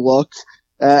interesting look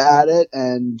at it,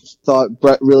 and thought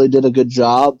Brett really did a good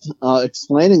job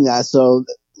explaining that. So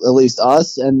at least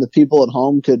us and the people at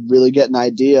home could really get an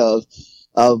idea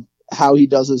of how he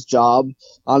does his job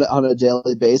on a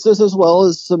daily basis, as well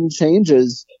as some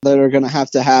changes that are going to have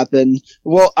to happen.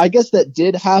 Well, I guess that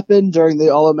did happen during the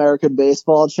All-American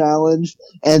Baseball Challenge.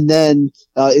 And then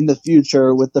in the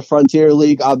future with the Frontier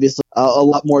League, obviously a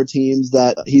lot more teams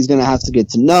that he's going to have to get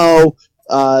to know.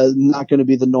 Not going to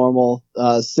be the normal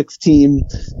 6-team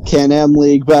Can-Am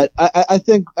League. But I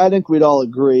think we'd all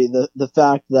agree the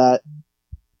fact that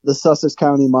the Sussex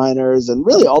County Miners and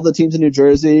really all the teams in New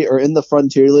Jersey are in the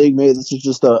Frontier League. Maybe this is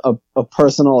just a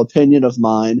personal opinion of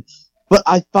mine, but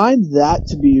I find that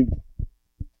to be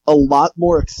a lot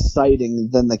more exciting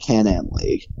than the Can-Am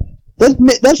League.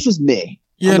 That's just me.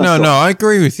 Yeah, no, I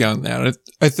agree with you on that.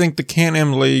 I think the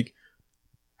Can-Am League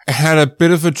had a bit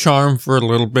of a charm for a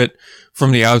little bit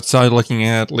from the outside looking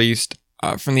at least.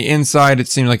 From the inside, it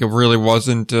seemed like it really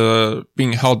wasn't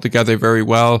being held together very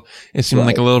well. It seemed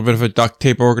like a little bit of a duct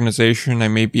tape organization. I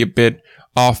may be a bit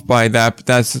off by that, but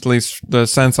that's at least the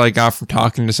sense I got from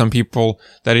talking to some people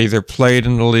that either played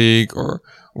in the league or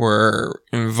were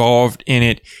involved in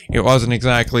it. It wasn't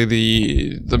exactly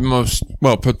the most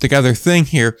well put together thing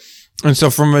here. And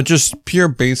so from a just pure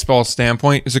baseball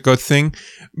standpoint, it's a good thing,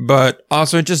 but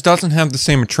also it just doesn't have the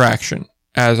same attraction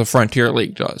as a Frontier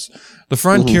League does. The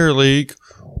Frontier League,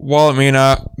 while it may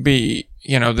not be,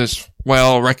 this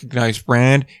well-recognized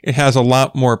brand, it has a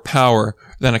lot more power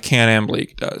than a Can-Am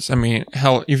League does. I mean,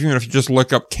 hell, even if you just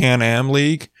look up Can-Am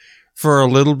League for a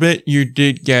little bit, you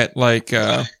did get like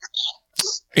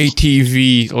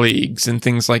ATV leagues and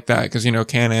things like that, because,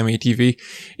 Can-Am, ATV,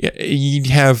 you'd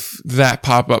have that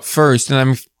pop up first,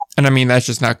 and I mean, that's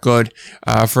just not good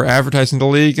for advertising the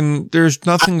league, and there's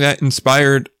nothing that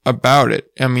inspired about it.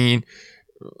 I mean,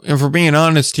 if we're being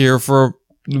honest here, for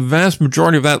the vast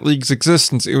majority of that league's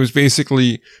existence, it was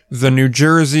basically the New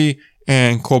Jersey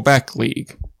and Quebec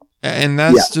League. And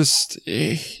that's just,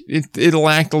 it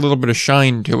lacked a little bit of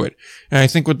shine to it. And I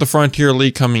think with the Frontier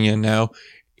League coming in now,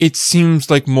 it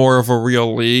seems like more of a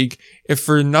real league. If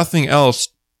for nothing else,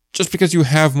 just because you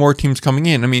have more teams coming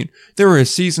in. I mean, there were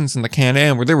seasons in the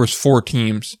Can-Am where there was 4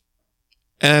 teams.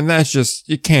 And that's just,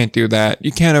 you can't do that.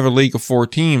 You can't have a league of 4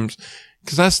 teams.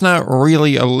 Because that's not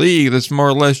really a league. That's more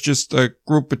or less just a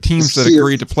group of teams that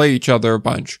agree to play each other a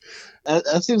bunch.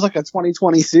 That seems like a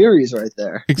 2020 series right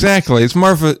there. Exactly. It's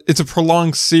more of it's a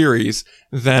prolonged series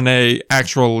than a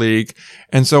actual league.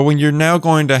 And so when you're now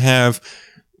going to have,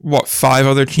 5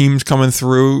 other teams coming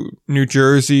through New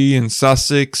Jersey and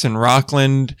Sussex and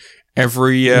Rockland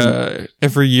every year,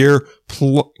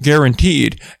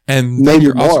 guaranteed. And maybe then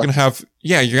you're more. also going to have,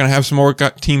 you're going to have some more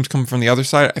teams coming from the other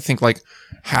side. I think like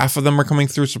half of them are coming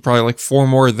through, so probably like 4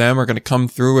 more of them are going to come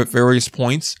through at various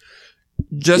points.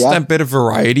 Just that bit of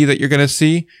variety that you're going to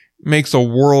see makes a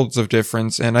worlds of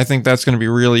difference, and I think that's going to be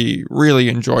really, really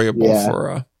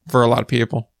enjoyable for a lot of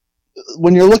people.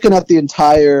 When you're looking at the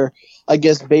entire, I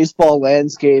guess, baseball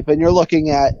landscape, and you're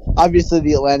looking at, obviously,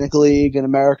 the Atlantic League and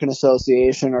American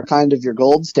Association are kind of your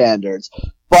gold standards,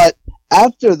 but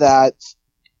after that,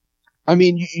 I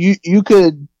mean, you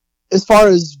could as far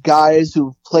as guys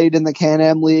who've played in the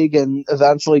Can-Am League and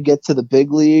eventually get to the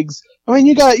big leagues, I mean,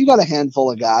 you got a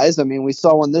handful of guys. I mean, we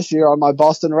saw one this year on my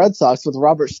Boston Red Sox with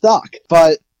Robert Stock.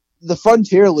 But the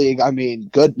Frontier League, I mean,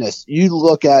 goodness, you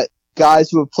look at guys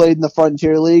who have played in the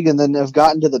Frontier League and then have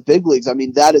gotten to the big leagues. I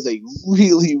mean, that is a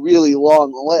really, really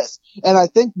long list. And I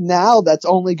think now that's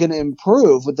only going to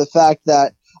improve with the fact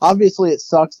that obviously it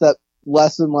sucks that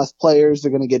less and less players are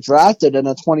going to get drafted in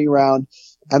a 20-round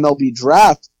MLB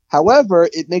draft. However,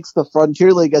 it makes the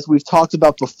Frontier League, as we've talked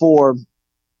about before,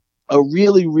 a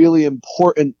really, really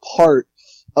important part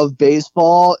of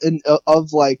baseball and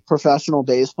of like professional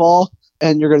baseball.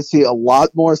 And you're going to see a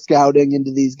lot more scouting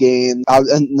into these games,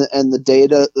 and the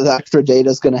data, the extra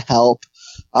data is going to help.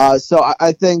 So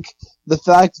I think the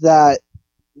fact that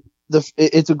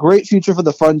it's a great future for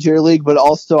the Frontier League, but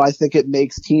also I think it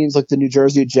makes teams like the New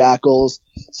Jersey Jackals,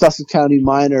 Sussex County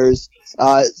Miners,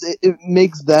 it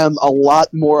makes them a lot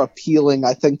more appealing,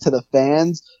 I think, to the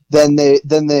fans than they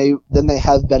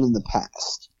have been in the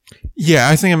past. Yeah,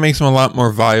 I think it makes them a lot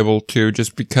more viable too,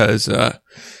 just because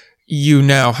you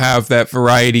now have that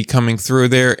variety coming through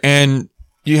there, and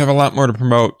you have a lot more to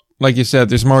promote. Like you said,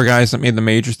 there's more guys that made the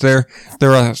majors there.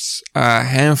 There are a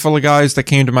handful of guys that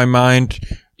came to my mind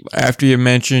after you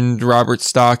mentioned Robert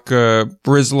Stock.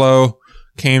 Brislow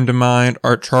came to mind.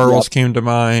 Art Charles came to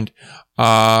mind.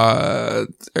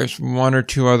 There's one or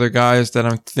two other guys that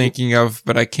I'm thinking of,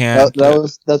 but I can't.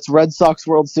 That's Red Sox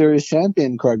World Series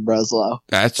champion Craig Breslow.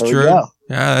 That's true.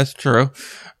 Yeah, that's true.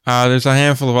 There's a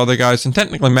handful of other guys, and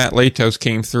technically Matt Latos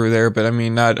came through there, but I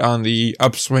mean, not on the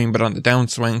upswing, but on the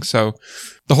downswing. So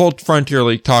the whole Frontier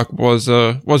League talk was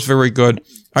very good.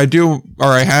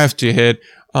 I have to hit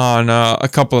on a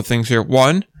couple of things here.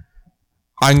 One,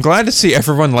 I'm glad to see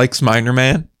everyone likes Minor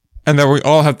Man, and that we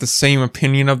all have the same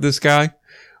opinion of this guy,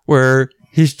 where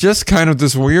he's just kind of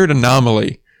this weird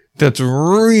anomaly that's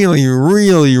really,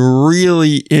 really,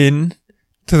 really in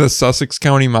to the Sussex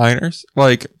County Miners.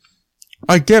 Like,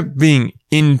 I get being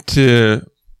into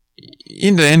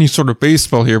any sort of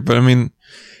baseball here, but I mean,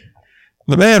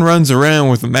 the man runs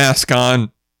around with a mask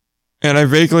on, and I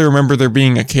vaguely remember there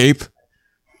being a cape.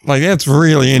 Like, that's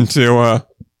really into,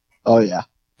 oh yeah.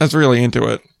 That's really into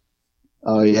it.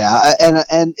 Oh yeah.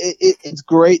 And it's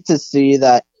great to see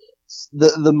that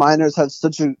the Miners have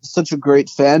such a great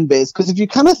fan base. Cause if you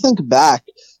kind of think back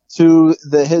to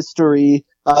the history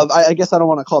of, I guess I don't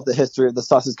want to call it the history of the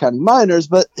Sussex County Miners,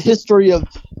 but history of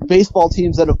baseball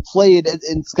teams that have played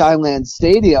in Skyland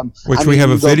Stadium. Which we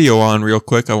have a video on real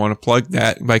quick. I want to plug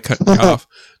that by cutting it off.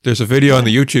 There's a video on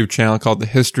the YouTube channel called The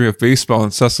History of Baseball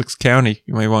in Sussex County.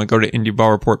 You may want to go to Indie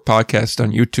Ball Report Podcast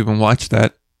on YouTube and watch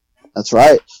that. That's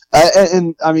right.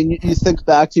 And I mean, you think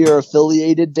back to your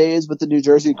affiliated days with the New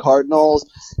Jersey Cardinals,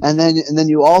 and then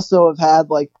you also have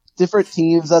had like different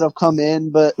teams that have come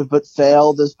in but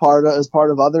failed as part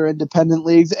of other independent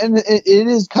leagues, and it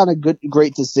is kind of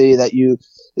great to see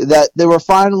that they were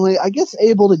finally, I guess,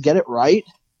 able to get it right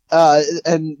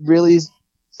and really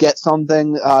get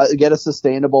a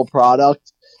sustainable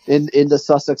product into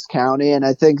Sussex County, and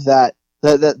I think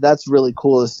that's really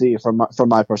cool to see from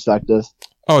my perspective.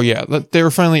 Oh yeah, they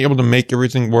were finally able to make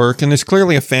everything work, and there's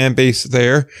clearly a fan base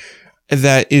there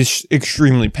that is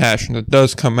extremely passionate, that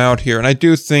does come out here. And I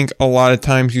do think a lot of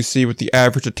times you see with the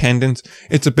average attendance,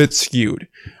 it's a bit skewed.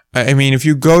 I mean, if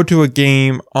you go to a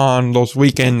game on those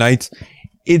weekend nights,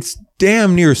 it's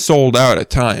damn near sold out at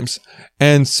times.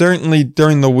 And certainly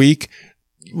during the week,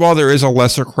 while there is a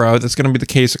lesser crowd, that's going to be the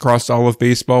case across all of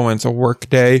baseball when it's a work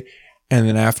day and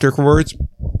then afterwards.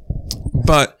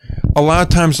 But a lot of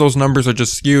times those numbers are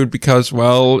just skewed because,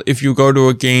 well, if you go to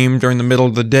a game during the middle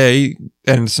of the day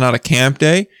and it's not a camp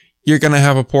day, you're going to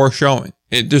have a poor showing.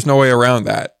 There's no way around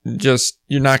that.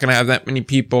 You're not going to have that many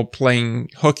people playing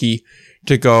hooky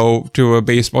to go to a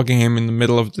baseball game in the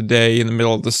middle of the day, in the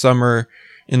middle of the summer,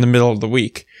 in the middle of the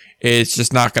week. It's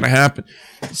just not going to happen.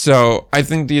 So I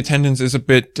think the attendance is a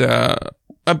bit,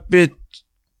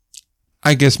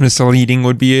 I guess misleading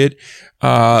would be it.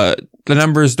 The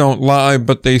numbers don't lie,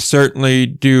 but they certainly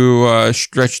do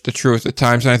stretch the truth at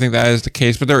times, and I think that is the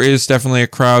case. But there is definitely a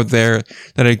crowd there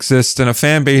that exists, and a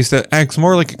fan base that acts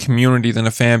more like a community than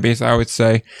a fan base, I would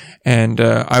say. And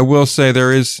I will say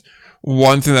there is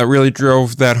one thing that really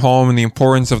drove that home and the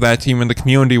importance of that team in the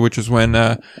community, which is when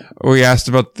we asked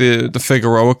about the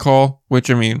Figueroa call, which,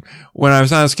 I mean, when I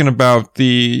was asking about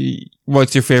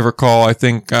what's your favorite call, I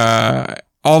think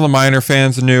all the Miner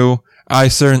fans knew. I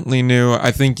certainly knew.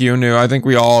 I think you knew. I think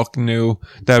we all knew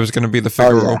that was going to be the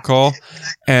Figueroa call.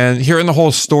 And hearing the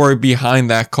whole story behind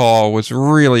that call was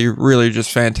really, really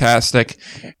just fantastic.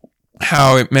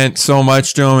 how it meant so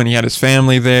much to him, and he had his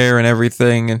family there and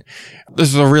everything. And this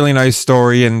is a really nice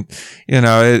story, and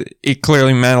it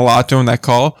clearly meant a lot to him, that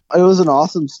call. It was an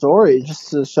awesome story, just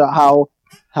to show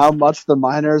how much the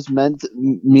Miners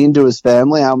mean to his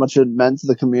family, how much it meant to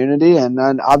the community, and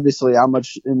then obviously how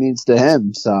much it means to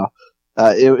him. So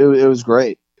it was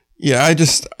great. Yeah,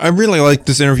 I really like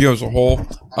this interview as a whole.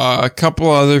 A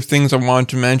couple other things I wanted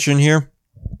to mention here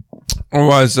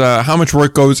was how much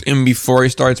work goes in before he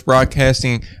starts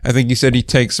broadcasting. I think he said he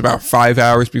takes about 5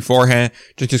 hours beforehand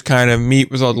to just kind of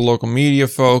meet with all the local media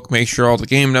folk, make sure all the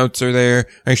game notes are there,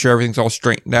 make sure everything's all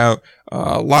straightened out.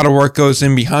 A lot of work goes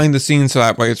in behind the scenes so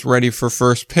that way it's ready for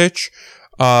first pitch.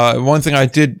 One thing I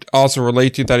did also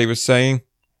relate to that he was saying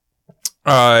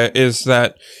is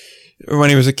that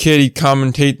when he was a kid, he'd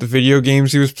commentate the video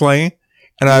games he was playing.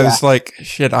 And I was like,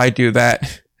 shit, I do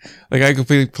that. Like, I could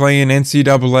be playing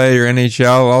NCAA or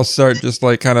NHL. I'll start just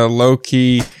like kind of low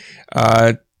key,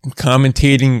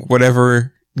 commentating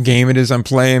whatever game it is I'm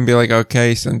playing. Be like,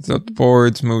 okay, sends up the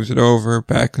boards, moves it over,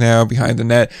 back now, behind the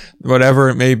net, whatever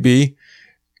it may be.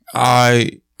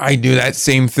 I do that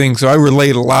same thing. So I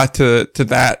relate a lot to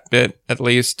that bit, at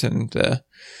least. And,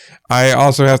 I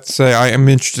also have to say I am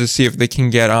interested to see if they can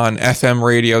get on FM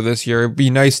radio this year. It'd be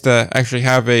nice to actually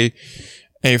have a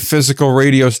physical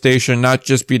radio station, not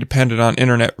just be dependent on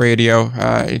internet radio.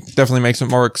 It definitely makes it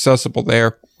more accessible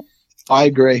there. I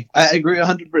agree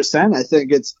 100%. I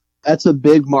think that's a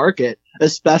big market,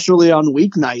 especially on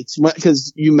weeknights,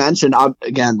 because you mentioned,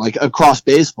 again, like across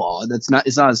baseball, and it's not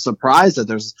a surprise that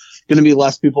there's going to be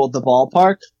less people at the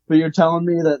ballpark, but you're telling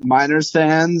me that Miners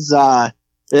fans,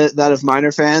 that if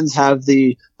Miner fans have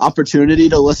the opportunity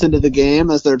to listen to the game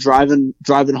as they're driving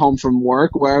home from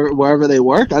work, wherever they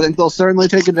work, I think they'll certainly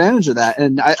take advantage of that.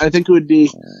 And I think it'd be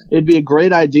a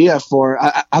great idea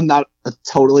I'm not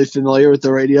totally familiar with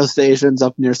the radio stations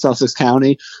up near Sussex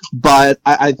County, but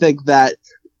I think that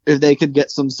if they could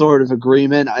get some sort of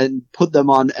agreement and put them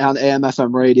on AM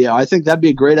FM radio, I think that'd be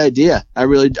a great idea. I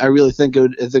really think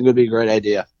it would be a great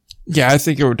idea. Yeah, I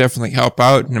think it would definitely help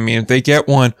out. And I mean, if they get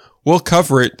one, we'll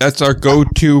cover it. That's our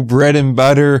go-to bread and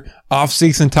butter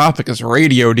off-season topic is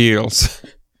radio deals.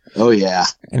 Oh, yeah.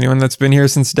 Anyone that's been here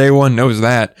since day one knows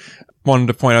that. Wanted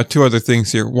to point out two other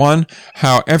things here. One,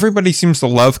 how everybody seems to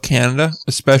love Canada,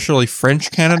 especially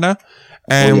French Canada.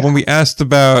 And when we asked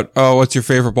about, what's your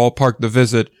favorite ballpark to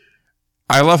visit,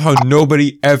 I love how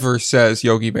nobody ever says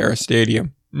Yogi Berra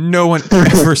Stadium. No one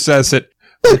ever says it.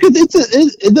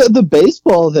 The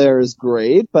baseball there is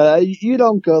great, but you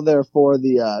don't go there for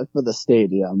the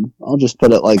stadium. I'll just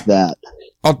put it like that.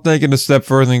 I'll take it a step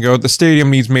further and go, the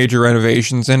stadium needs major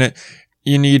renovations in it.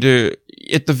 You need to,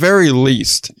 at the very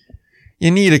least, you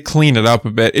need to clean it up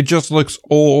a bit. It just looks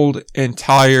old and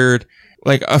tired,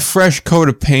 like a fresh coat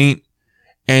of paint,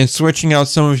 and switching out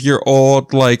some of your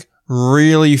old, like,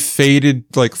 really faded,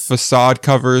 like, facade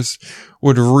covers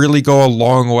would really go a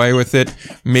long way with it.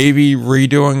 Maybe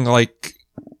redoing, like,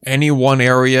 any one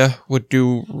area would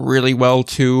do really well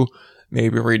too.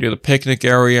 Maybe redo the picnic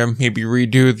area. Maybe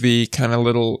redo the kind of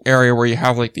little area where you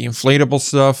have, like, the inflatable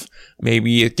stuff.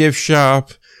 Maybe a gift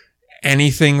shop.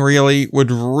 Anything really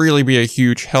would really be a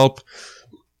huge help.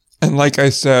 And like I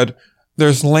said,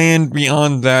 there's land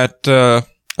beyond that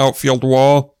outfield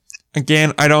wall.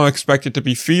 Again, I don't expect it to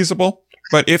be feasible,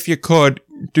 but if you could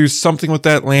do something with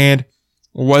that land,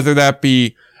 whether that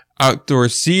be outdoor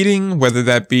seating, whether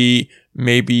that be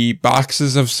maybe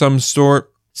boxes of some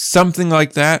sort, something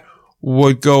like that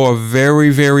would go a very,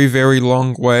 very, very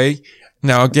long way.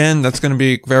 Now, again, that's going to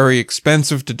be very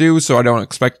expensive to do, so I don't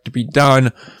expect it to be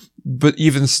done. But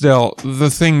even still, the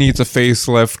thing needs a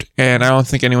facelift, and I don't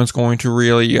think anyone's going to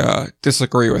really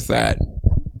disagree with that.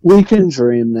 We can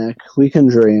dream, Nick. We can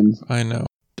dream. I know.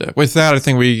 With that, I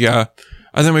think we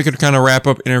could kind of wrap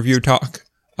up interview talk.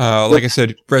 Like I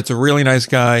said, Brett's a really nice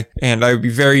guy, and I would be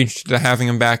very interested in having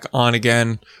him back on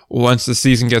again once the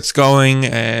season gets going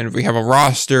and we have a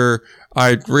roster.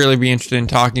 I'd really be interested in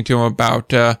talking to him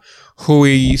about who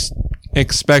he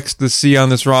expects to see on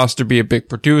this roster be a big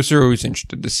producer, who he's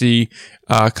interested to see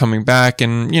coming back,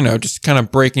 and, just kind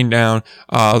of breaking down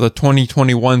the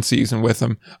 2021 season with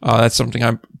him. That's something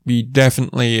I'd be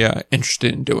definitely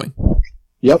interested in doing.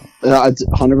 Yep,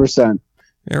 100%.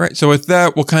 All right, so with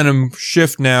that, we'll kind of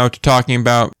shift now to talking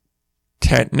about,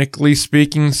 technically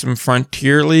speaking, some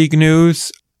Frontier League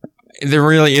news. There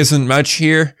really isn't much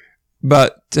here,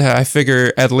 but I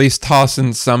figure at least toss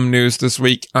in some news this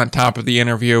week on top of the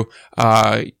interview,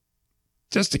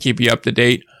 just to keep you up to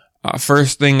date.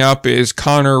 First thing up is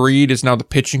Connor Reed is now the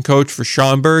pitching coach for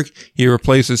Schaumburg. He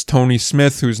replaces Tony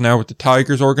Smith, who's now with the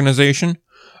Tigers organization.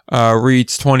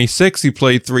 Reed's 26. He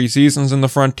played 3 seasons in the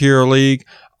Frontier League.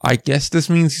 I guess this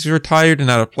means he's retired and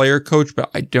not a player coach,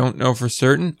 but I don't know for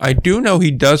certain. I do know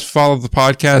he does follow the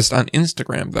podcast on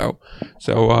Instagram, though.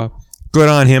 So, good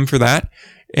on him for that.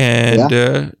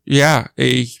 And,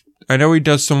 I know he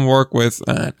does some work with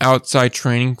an outside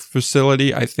training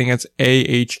facility. I think it's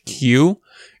AHQ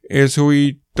is who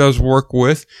he does work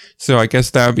with. So I guess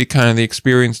that would be kind of the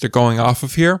experience they're going off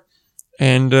of here.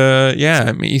 And,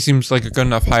 I mean, he seems like a good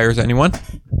enough hire as anyone.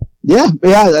 Yeah,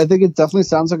 I think it definitely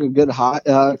sounds like a good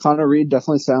hire. Connor Reed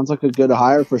definitely sounds like a good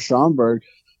hire for Schaumburg.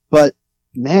 But,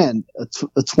 man, a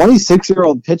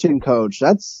 26-year-old pitching coach,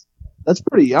 that's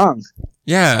pretty young.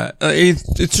 Yeah,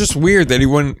 it's just weird that he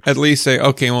wouldn't at least say,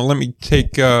 okay, well, let me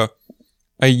take a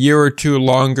year or two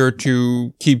longer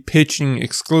to keep pitching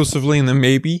exclusively, and then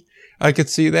maybe I could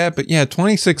see that. But yeah,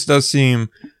 26 does seem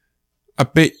a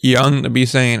bit young to be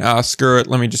saying, screw it,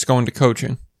 let me just go into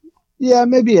coaching. Yeah,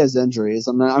 maybe he has injuries.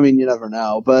 I mean, you never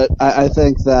know. But I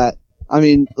think that, I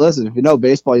mean, listen, if you know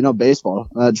baseball, you know baseball.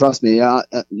 Trust me, I'm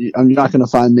not going to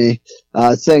find me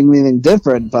saying anything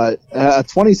different, but a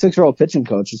 26-year-old pitching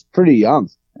coach is pretty young.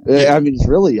 I mean, he's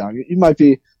really young. He's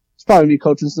probably be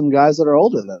coaching some guys that are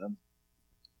older than him.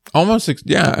 Almost,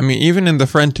 yeah. I mean, even in the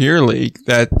Frontier League,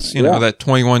 that's, you know, that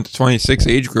 21 to 26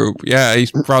 age group, yeah,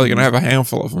 he's probably going to have a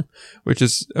handful of them, which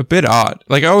is a bit odd.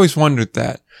 Like, I always wondered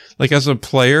that. Like, as a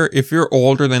player, if you're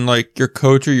older than, like, your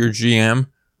coach or your GM,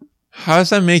 how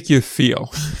does that make you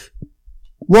feel?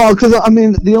 Well, because, I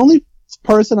mean, the only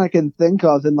person I can think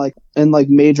of in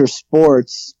major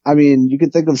sports, I mean, you can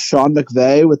think of Sean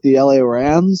McVay with the LA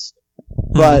Rams,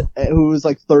 but who was,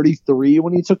 like, 33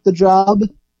 when he took the job.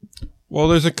 Well,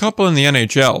 there's a couple in the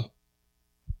NHL.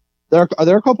 Are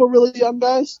there a couple really young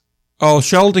guys? Oh,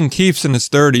 Sheldon Keefe's in his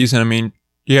 30s, and I mean,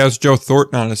 he has Joe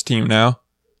Thornton on his team now.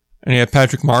 And he had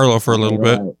Patrick Marleau for a little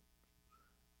bit.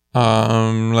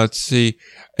 Let's see.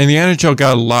 And the NHL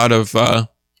got a lot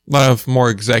of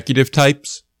more executive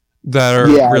types that are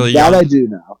really young. Yeah, that I do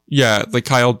know. Yeah, like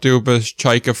Kyle Dubas,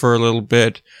 Chaika for a little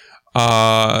bit.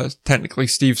 Technically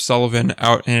Steve Sullivan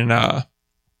out in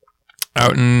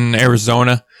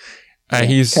Arizona.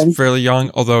 He's fairly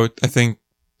young, although I think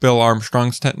Bill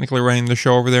Armstrong's technically running the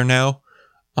show over there now.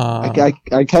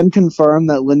 I can confirm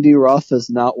that Lindy Ruff is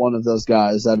not one of those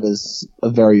guys that is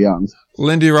very young.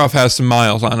 Lindy Ruff has some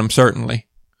miles on him, certainly.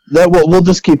 We'll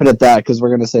just keep it at that because we're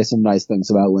going to say some nice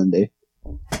things about Lindy.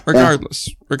 Regardless,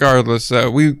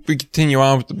 we continue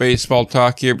on with the baseball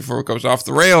talk here before it goes off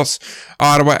the rails.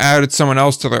 Ottawa added someone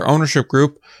else to their ownership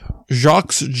group.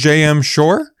 Jacques J.M.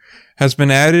 Shore has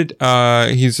been added.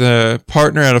 He's a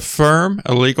partner at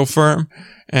a legal firm.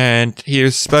 And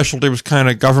his specialty was kind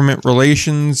of government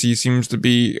relations. He seems to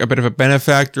be a bit of a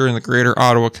benefactor in the greater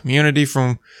Ottawa community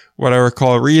from what I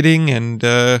recall reading. And,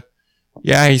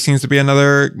 he seems to be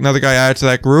another guy added to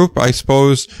that group. I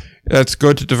suppose that's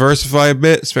good to diversify a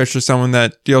bit, especially someone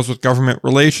that deals with government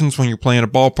relations when you play in a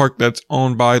ballpark that's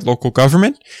owned by local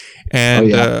government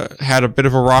and, had a bit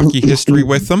of a rocky history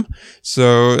with them.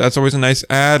 So that's always a nice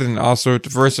add and also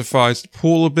diversifies the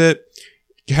pool a bit.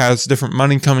 Has different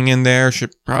money coming in there,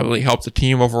 should probably help the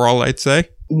team overall, I'd say.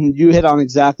 You hit on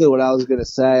exactly what I was going to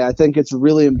say. I think it's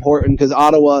really important because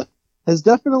Ottawa has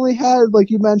definitely had, like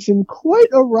you mentioned, quite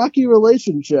a rocky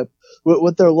relationship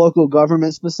with their local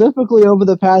government, specifically over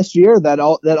the past year that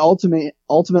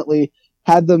ultimately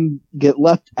had them get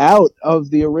left out of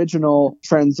the original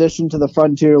transition to the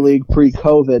Frontier League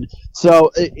pre-COVID.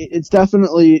 So it's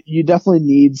you definitely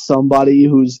need somebody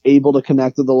who's able to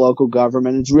connect with the local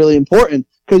government. It's really important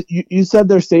because you said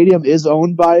their stadium is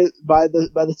owned by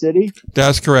the city.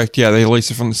 That's correct. Yeah, they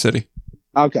lease it from the city.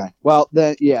 Okay. Well,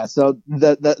 then, yeah. So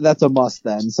that's a must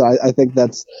then. So I think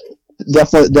that's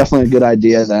definitely a good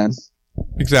idea then.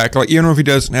 Exactly. Even if he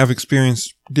doesn't have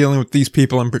experience dealing with these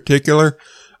people in particular,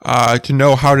 to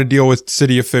know how to deal with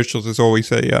city officials is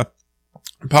always a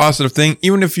positive thing.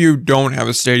 Even if you don't have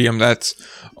a stadium that's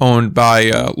owned by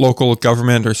local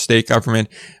government or state government,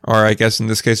 or I guess in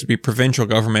this case it'd be provincial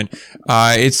government,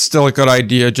 it's still a good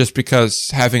idea just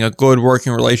because having a good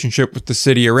working relationship with the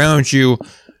city around you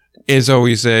is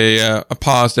always a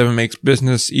positive. It makes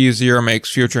business easier,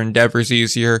 makes future endeavors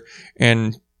easier,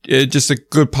 and just a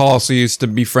good policy is to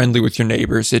be friendly with your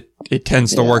neighbors. It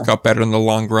tends to work out better in the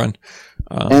long run.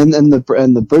 And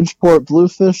the Bridgeport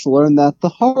Bluefish learned that the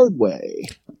hard way.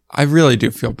 I really do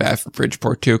feel bad for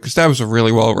Bridgeport too, because that was a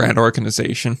really well ran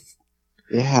organization.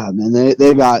 Yeah, man,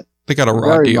 they got a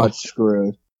raw very deal. Much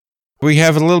screwed. We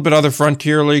have a little bit other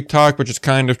Frontier League talk, which is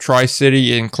kind of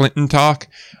Tri-City and Clinton talk.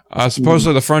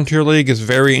 Supposedly the Frontier League is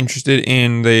very interested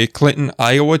in the Clinton,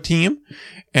 Iowa team.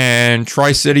 And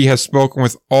Tri-City has spoken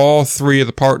with all three of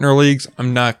the partner leagues.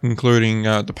 I'm not including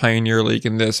the Pioneer League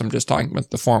in this. I'm just talking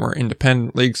about the former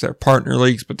independent leagues. They're partner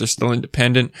leagues, but they're still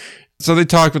independent. So they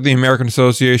talked with the American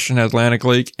Association, Atlantic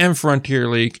League, and Frontier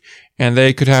League, and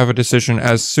they could have a decision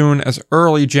as soon as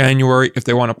early January if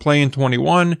they want to play in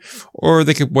 21, or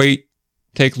they could wait,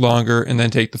 take longer, and then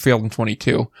take the field in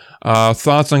 22.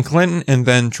 Thoughts on Clinton and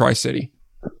then Tri-City?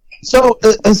 So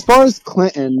as far as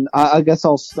Clinton, I guess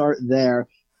I'll start there.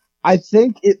 I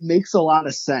think it makes a lot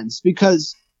of sense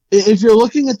because if you're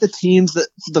looking at the teams that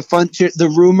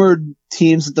the rumored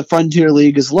teams that the Frontier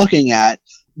League is looking at,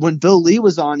 when Bill Lee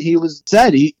was on,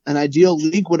 said an ideal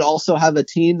league would also have a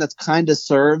team that kind of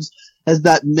serves as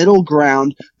that middle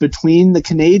ground between the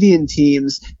Canadian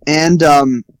teams and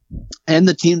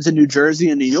the teams in New Jersey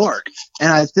and New York.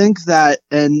 And I think that,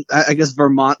 and I guess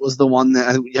Vermont was the one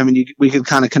that, we could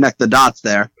kind of connect the dots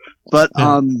there. But,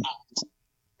 and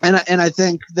I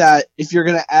think that if you're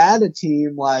going to add a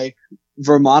team like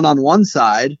Vermont on one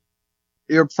side,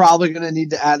 you're probably going to need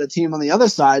to add a team on the other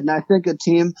side. And I think a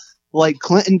team like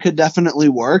Clinton could definitely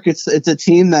work. It's a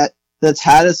team that's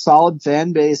had a solid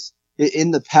fan base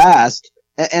in the past.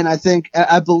 And I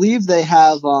believe they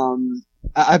have,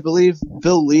 I believe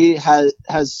Bill Lee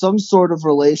has some sort of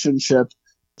relationship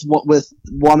with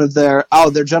one of their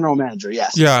general manager.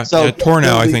 Yes. Yeah. So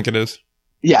Tornow, I think it is.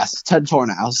 Yes, Ted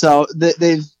Tornow. So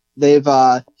they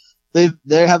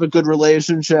have a good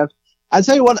relationship. I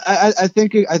tell you what, I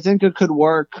think it could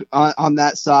work on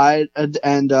that side.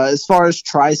 And as far as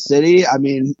Tri-City,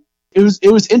 it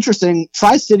was interesting.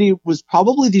 Tri-City was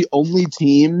probably the only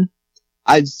team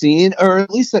I've seen, or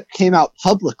at least that came out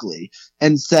publicly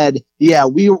and said, yeah,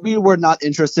 we were not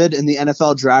interested in the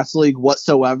NFL Draft League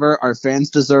whatsoever. Our fans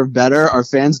deserve better. Our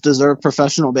fans deserve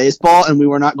professional baseball, and we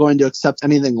were not going to accept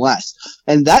anything less.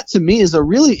 And that to me is a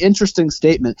really interesting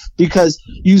statement because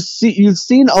you've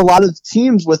seen a lot of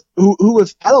teams who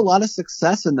have had a lot of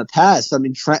success in the past.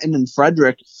 Trenton and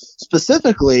Frederick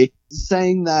specifically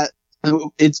saying that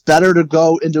it's better to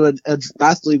go into a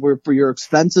draft league where your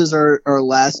expenses are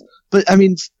less. But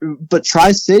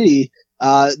Tri-City,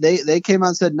 they came out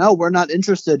and said, no, we're not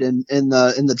interested in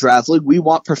the draft league. We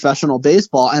want professional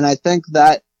baseball. And I think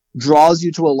that draws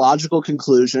you to a logical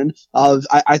conclusion of,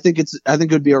 I think it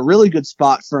would be a really good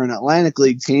spot for an Atlantic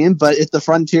League team. But if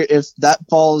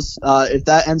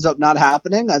that ends up not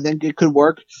happening, I think it could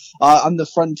work, on the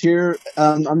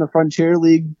Frontier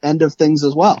League end of things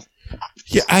as well.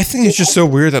 Yeah, I think it's just so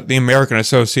weird that the American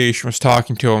Association was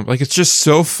talking to them. Like, it's just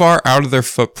so far out of their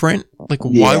footprint. Like,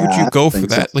 why would you go for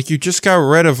that? So. Like, you just got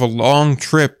rid of a long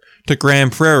trip to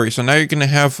Grand Prairie, so now you're going to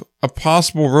have a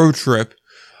possible road trip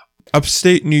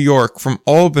upstate New York from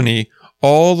Albany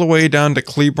all the way down to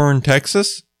Cleburne,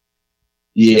 Texas.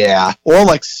 Yeah, or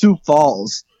like Sioux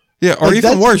Falls. Yeah, or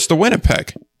even worse, to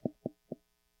Winnipeg.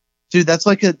 Dude, that's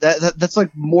like that's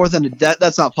like more than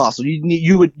that's not possible.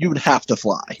 You would have to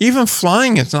fly. Even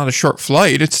flying, it's not a short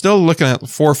flight. It's still looking at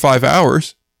 4 or 5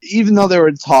 hours. Even though they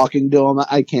were talking to him,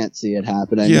 I can't see it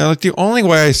happening. Yeah, like the only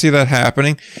way I see that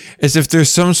happening is if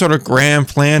there's some sort of grand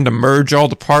plan to merge all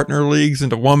the partner leagues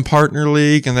into one partner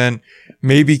league, and then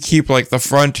maybe keep like the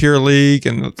Frontier League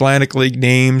and the Atlantic League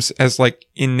names as like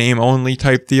in name only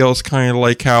type deals, kind of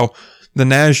like how the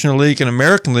National League and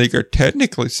American League are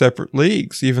technically separate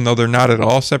leagues, even though they're not at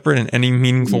all separate in any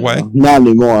meaningful way. Not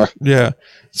anymore. Yeah.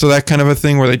 So that kind of a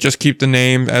thing where they just keep the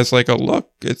name as like a look,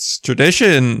 it's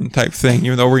tradition type thing,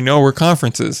 even though we know we're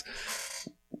conferences.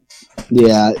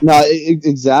 Yeah. No,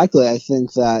 exactly. I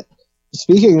think that,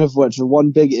 speaking of which,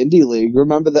 one big indie league,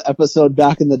 remember the episode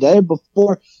back in the day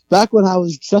back when I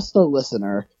was just a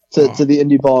listener to the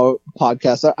Indie Ball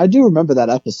podcast. I do remember that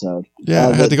episode. Yeah,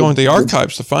 I had to go into the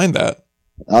archives to find that.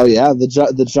 Oh yeah,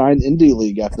 the Giant Indie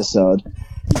League episode.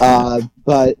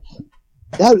 But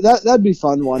that'd be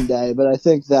fun one day. But I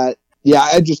think that, yeah,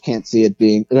 I just can't see it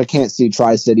being. I can't see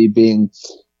Tri-City being.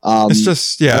 It's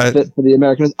just fit for the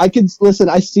Americans.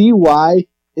 I see why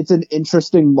it's an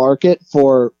interesting market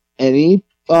for any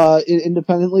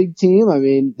independent league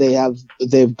team. They have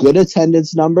good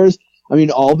attendance numbers.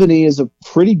 Albany is a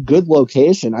pretty good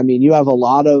location. You have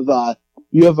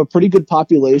you have a pretty good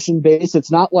population base.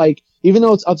 It's not like, even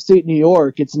though it's upstate New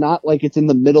York, it's not like it's in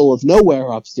the middle of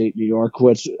nowhere upstate New York,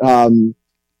 which you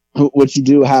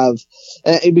do have,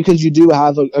 because you do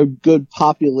have a good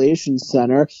population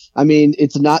center.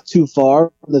 It's not too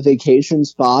far from the vacation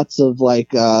spots of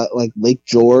like Lake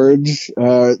George,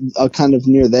 kind of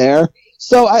near there.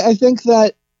 So I think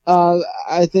that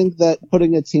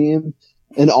putting a team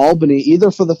in Albany,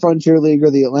 either for the Frontier League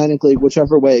or the Atlantic League,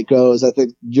 whichever way it goes, I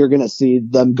think you're going to see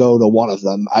them go to one of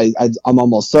them. I'm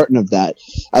almost certain of that.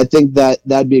 I think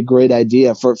that'd be a great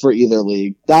idea for either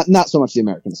league. Not so much the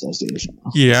American Association.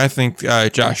 Yeah, I think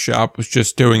Josh Schaub was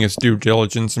just doing his due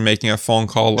diligence and making a phone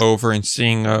call over and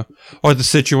seeing what the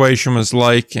situation was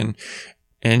like and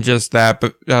just that.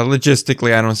 But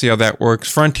logistically, I don't see how that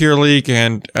works. Frontier League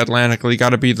and Atlantic League got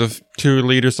to be the two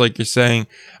leaders, like you're saying.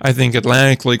 I think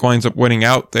Atlantic League winds up winning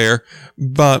out there.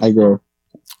 But I agree.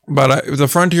 But the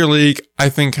Frontier League, I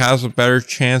think, has a better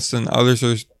chance than others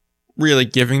are really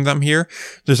giving them here.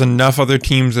 There's enough other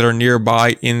teams that are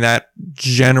nearby in that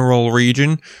general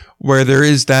region where there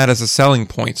is that as a selling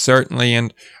point, certainly.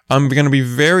 And I'm going to be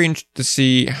very interested to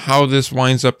see how this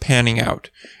winds up panning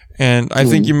out. And I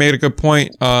think you made a good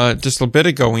point just a bit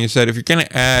ago when you said if you're going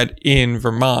to add in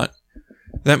Vermont,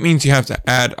 that means you have to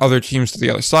add other teams to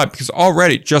the other side. Because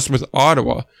already, just with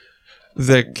Ottawa,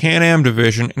 the Can-Am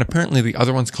division, and apparently the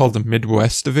other one's called the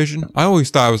Midwest division. I always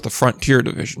thought it was the Frontier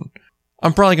division.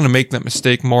 I'm probably going to make that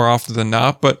mistake more often than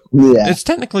not, but it's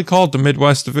technically called the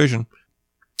Midwest division.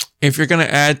 If you're going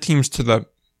to add teams to the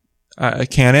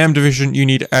Can-Am division, you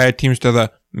need to add teams to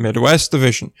the Midwest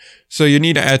division. So you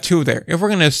need to add two there. If we're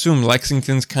going to assume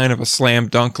Lexington's kind of a slam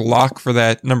dunk lock for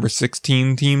that number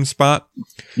 16 team spot,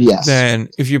 then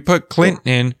if you put Clinton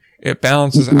in, it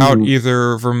balances out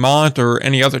either Vermont or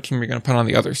any other team you're going to put on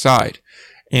the other side.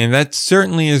 And that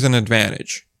certainly is an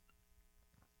advantage.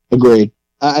 Agreed.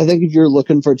 I think if you're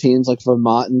looking for teams like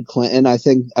Vermont and Clinton, I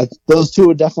think those two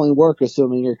would definitely work,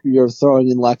 assuming you're throwing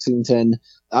in Lexington.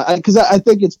 Because I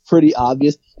think it's pretty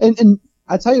obvious. And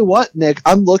I tell you what, Nick,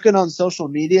 I'm looking on social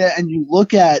media, and you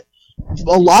look at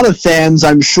a lot of fans,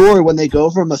 I'm sure, when they go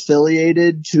from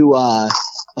affiliated to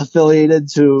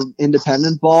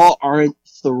independent ball, aren't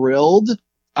thrilled.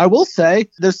 I will say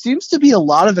there seems to be a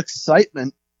lot of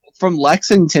excitement from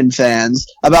Lexington fans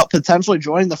about potentially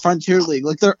joining the Frontier League.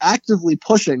 Like, they're actively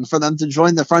pushing for them to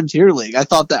join the Frontier League. I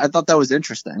thought that was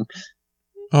interesting.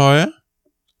 Oh yeah?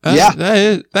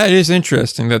 That is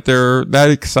interesting that they're that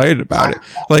excited about it.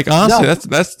 Like, honestly,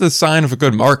 that's the sign of a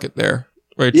good market there.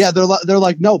 Yeah, they're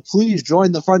like, no, please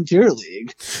join the Frontier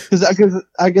League. Because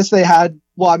I guess they had,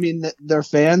 their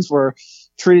fans were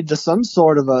treated to some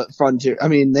sort of a Frontier. I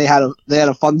mean, they had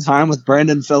a fun time with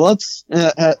Brandon Phillips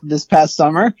this past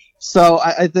summer. So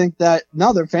I think that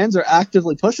their fans are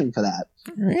actively pushing for that.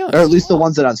 Really? Or at least the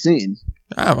ones that I've seen.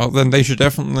 Ah, well, then they should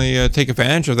definitely take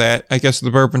advantage of that. I guess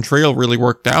the Bourbon Trail really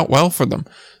worked out well for them.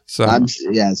 So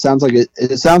it sounds like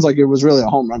it was really a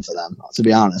home run for them, to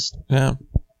be honest. Yeah,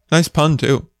 nice pun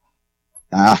too.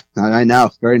 I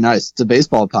know. Very nice. It's a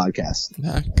baseball podcast.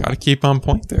 Yeah, got to keep on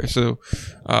point there. So,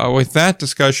 with that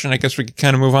discussion, I guess we could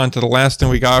kind of move on to the last thing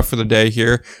we got for the day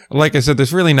here. Like I said,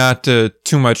 there's really not too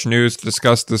much news to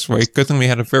discuss this week. Good thing we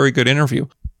had a very good interview.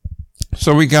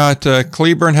 So we got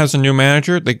Cleburne has a new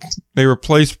manager. They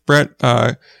replaced Brett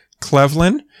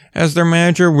Cleveland as their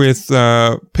manager with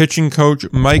pitching coach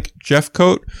Mike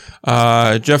Jeffcoat.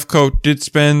 Jeffcoat did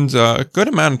spend a good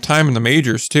amount of time in the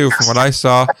majors too, from what I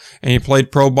saw, and he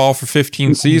played pro ball for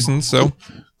 15 seasons. So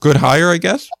good hire, I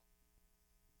guess.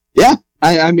 Yeah,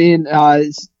 I mean,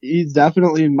 he's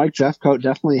definitely Mike Jeffcoat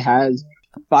definitely has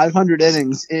 500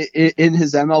 innings in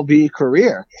his MLB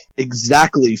career.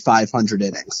 Exactly 500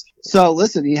 innings. So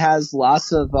listen, he has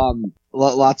lots of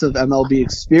MLB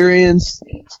experience.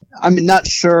 I'm not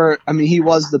sure. I mean, he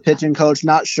was the pitching coach.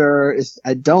 Not sure if,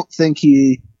 I don't think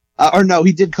he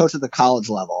did coach at the college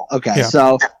level. Okay. Yeah.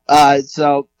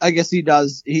 So I guess he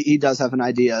does have an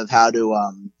idea of how to,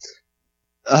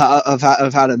 of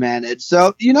how to manage.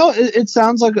 So, it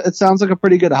sounds like a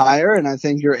pretty good hire. And I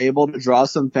think you're able to draw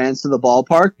some fans to the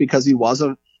ballpark because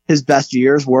his best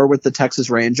years were with the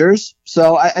Texas Rangers.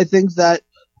 So I think that,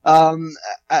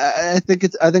 I think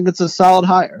it's a solid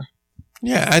hire.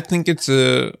 Yeah, I think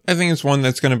it's one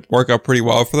that's going to work out pretty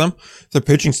well for them. The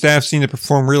pitching staff seem to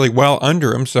perform really well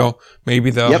under him, so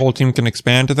maybe the whole team can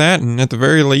expand to that. And at the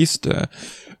very least,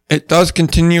 it does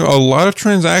continue a lot of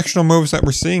transactional moves that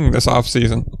we're seeing this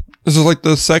offseason. This is like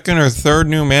the second or third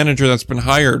new manager that's been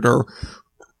hired or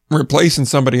replacing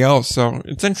somebody else. So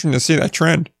it's interesting to see that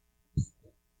trend.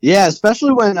 Yeah,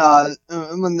 especially when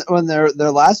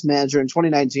their last manager in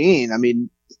 2019, I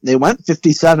mean, they went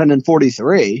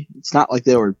 57-43. It's not like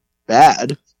they were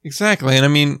bad. Exactly. And I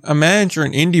mean, a manager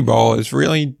in indie ball is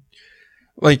really,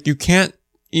 like, you can't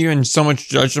even so much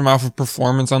judge them off of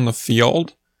performance on the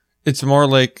field. It's more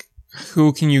like,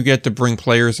 who can you get to bring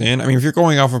players in? I mean, if you're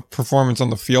going off of performance on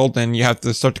the field, then you have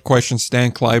to start to question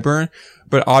Stan Clyburn.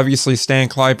 But obviously Stan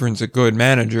Clyburn's a good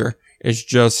manager. It's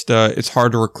just, it's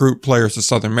hard to recruit players to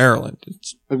Southern Maryland.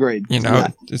 It's, Agreed.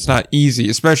 It's not easy,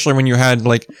 especially when you had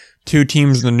like 2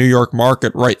 teams in the New York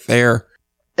market right there.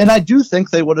 And I do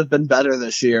think they would have been better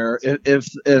this year if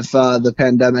the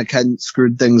pandemic hadn't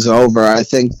screwed things over. I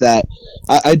think that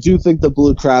I do think the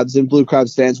Blue Crabs and Blue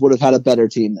Crabs fans would have had a better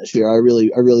team this year. I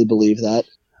really believe that.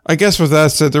 I guess with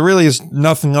that said, there really is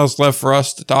nothing else left for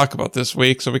us to talk about this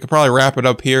week, so we could probably wrap it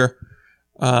up here.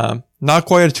 Not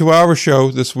quite a 2-hour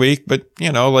show this week, but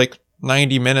like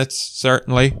 90 minutes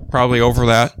certainly, probably over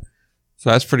that.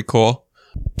 So that's pretty cool.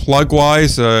 Plug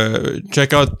wise,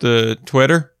 check out the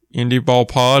Twitter. Indie Ball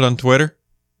Pod on Twitter.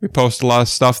 We post a lot of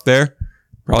stuff there.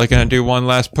 Probably going to do one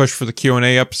last push for the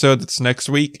Q&A episode that's next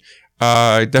week.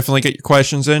 Definitely get your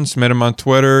questions in. Submit them on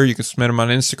Twitter. You can submit them on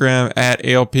Instagram at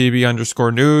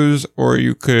ALPB_news, or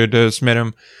you could submit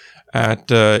them at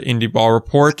Indie Ball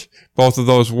Report. Both of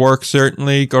those work,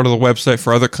 certainly. Go to the website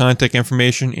for other contact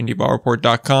information,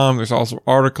 indieballreport.com. There's also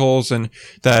articles and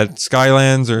that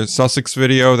Skylands or Sussex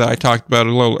video that I talked about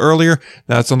a little earlier.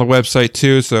 That's on the website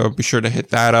too, so be sure to hit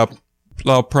that up.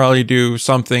 I'll probably do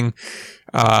something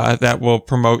that will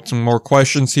promote some more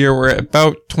questions here. We're at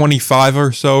about 25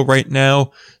 or so right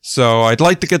now, so I'd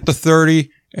like to get to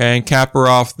 30 and cap her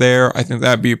off there. I think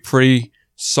that'd be a pretty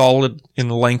solid in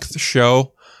length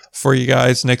show for you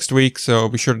guys next week, so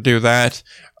be sure to do that.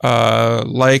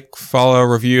 Follow,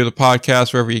 review the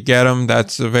podcast wherever you get them.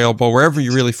 That's available wherever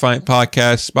you really find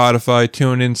podcasts: Spotify,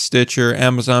 TuneIn, Stitcher,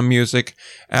 Amazon Music,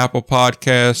 Apple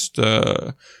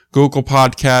Podcast, Google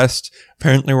Podcast.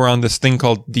 Apparently we're on this thing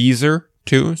called Deezer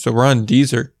too, so we're on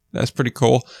Deezer. That's pretty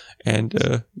cool. And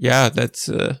that's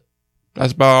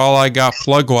about all I got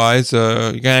plug wise.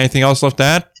 You got anything else left to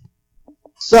add?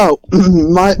 So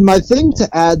my thing to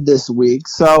add this week.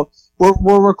 So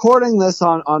we're recording this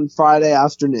on Friday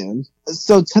afternoon.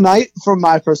 So tonight, from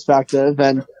my perspective,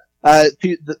 and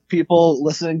the people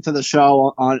listening to the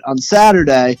show on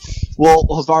Saturday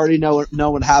will have already know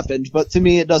what happened. But to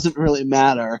me, it doesn't really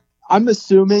matter. I'm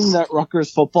assuming that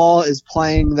Rutgers football is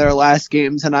playing their last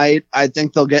game tonight. I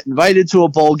think they'll get invited to a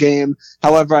bowl game.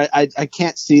 However, I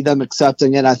can't see them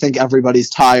accepting it. I think everybody's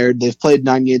tired. They've played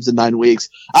 9 games in 9 weeks.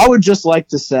 I would just like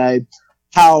to say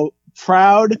how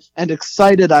proud and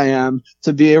excited I am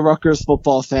to be a Rutgers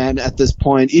football fan at this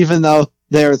point. Even though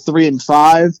they're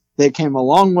 3-5, they came a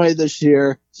long way this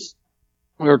year.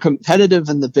 We were competitive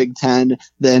in the Big Ten.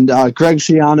 Then Greg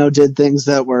Schiano did things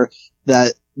that were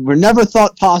never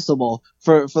thought possible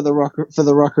for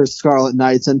the Rutgers Scarlet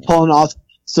Knights, and pulling off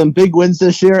some big wins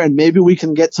this year, and maybe we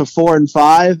can get to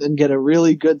 4-5 and get a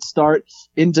really good start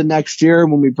into next year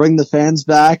when we bring the fans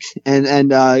back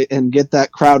and get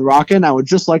that crowd rocking. I would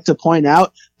just like to point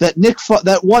out that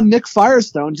Nick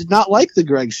Firestone did not like the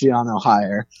Greg Schiano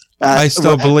hire. I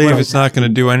still believe it's not going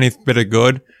to do any bit of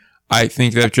good. I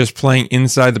think that just playing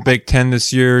inside the Big Ten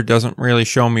this year doesn't really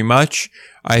show me much.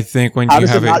 I think when you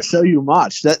have not show you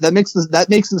much, that makes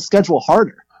the schedule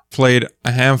harder. Played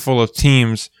a handful of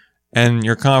teams and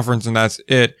your conference, and that's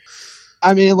it.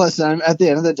 I mean, listen, at the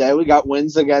end of the day, we got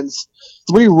wins against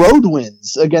 3 road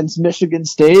wins against Michigan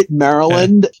State,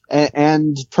 Maryland,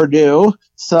 and Purdue.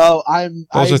 So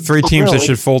those are 3 teams that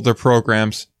should fold their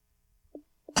programs.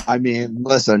 I mean,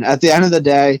 listen, at the end of the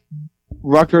day,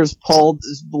 Rutgers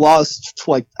lost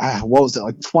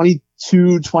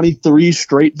 22, 23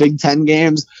 straight Big Ten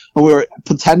games, and we were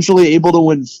potentially able to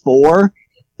win 4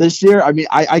 this year. I mean,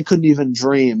 I couldn't even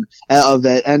dream of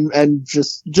it, and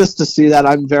just to see that,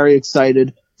 I'm very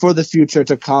excited for the future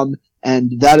to come,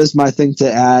 and that is my thing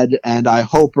to add, and I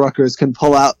hope Rutgers can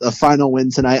pull out a final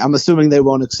win tonight. I'm assuming they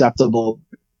won't accept the bowl,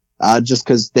 just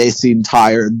because they seem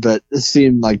tired, but it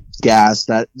seemed like gas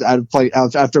that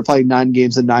after playing 9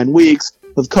 games in 9 weeks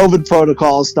with COVID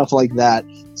protocols, stuff like that.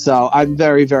 So I'm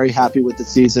very, very happy with the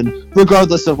season,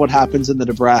 regardless of what happens in the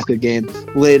Nebraska game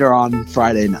later on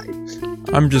Friday night.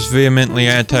 I'm just vehemently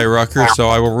anti-Rutgers, so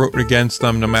I will root against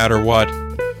them no matter what.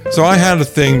 So I had a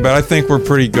thing, but I think we're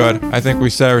pretty good. I think we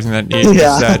said everything that needed to be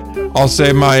said. I'll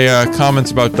save my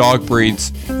comments about dog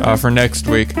breeds for next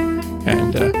week,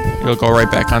 and you'll go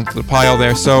right back onto the pile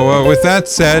there. So with that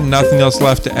said, nothing else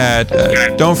left to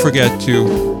add. Don't forget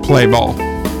to play ball.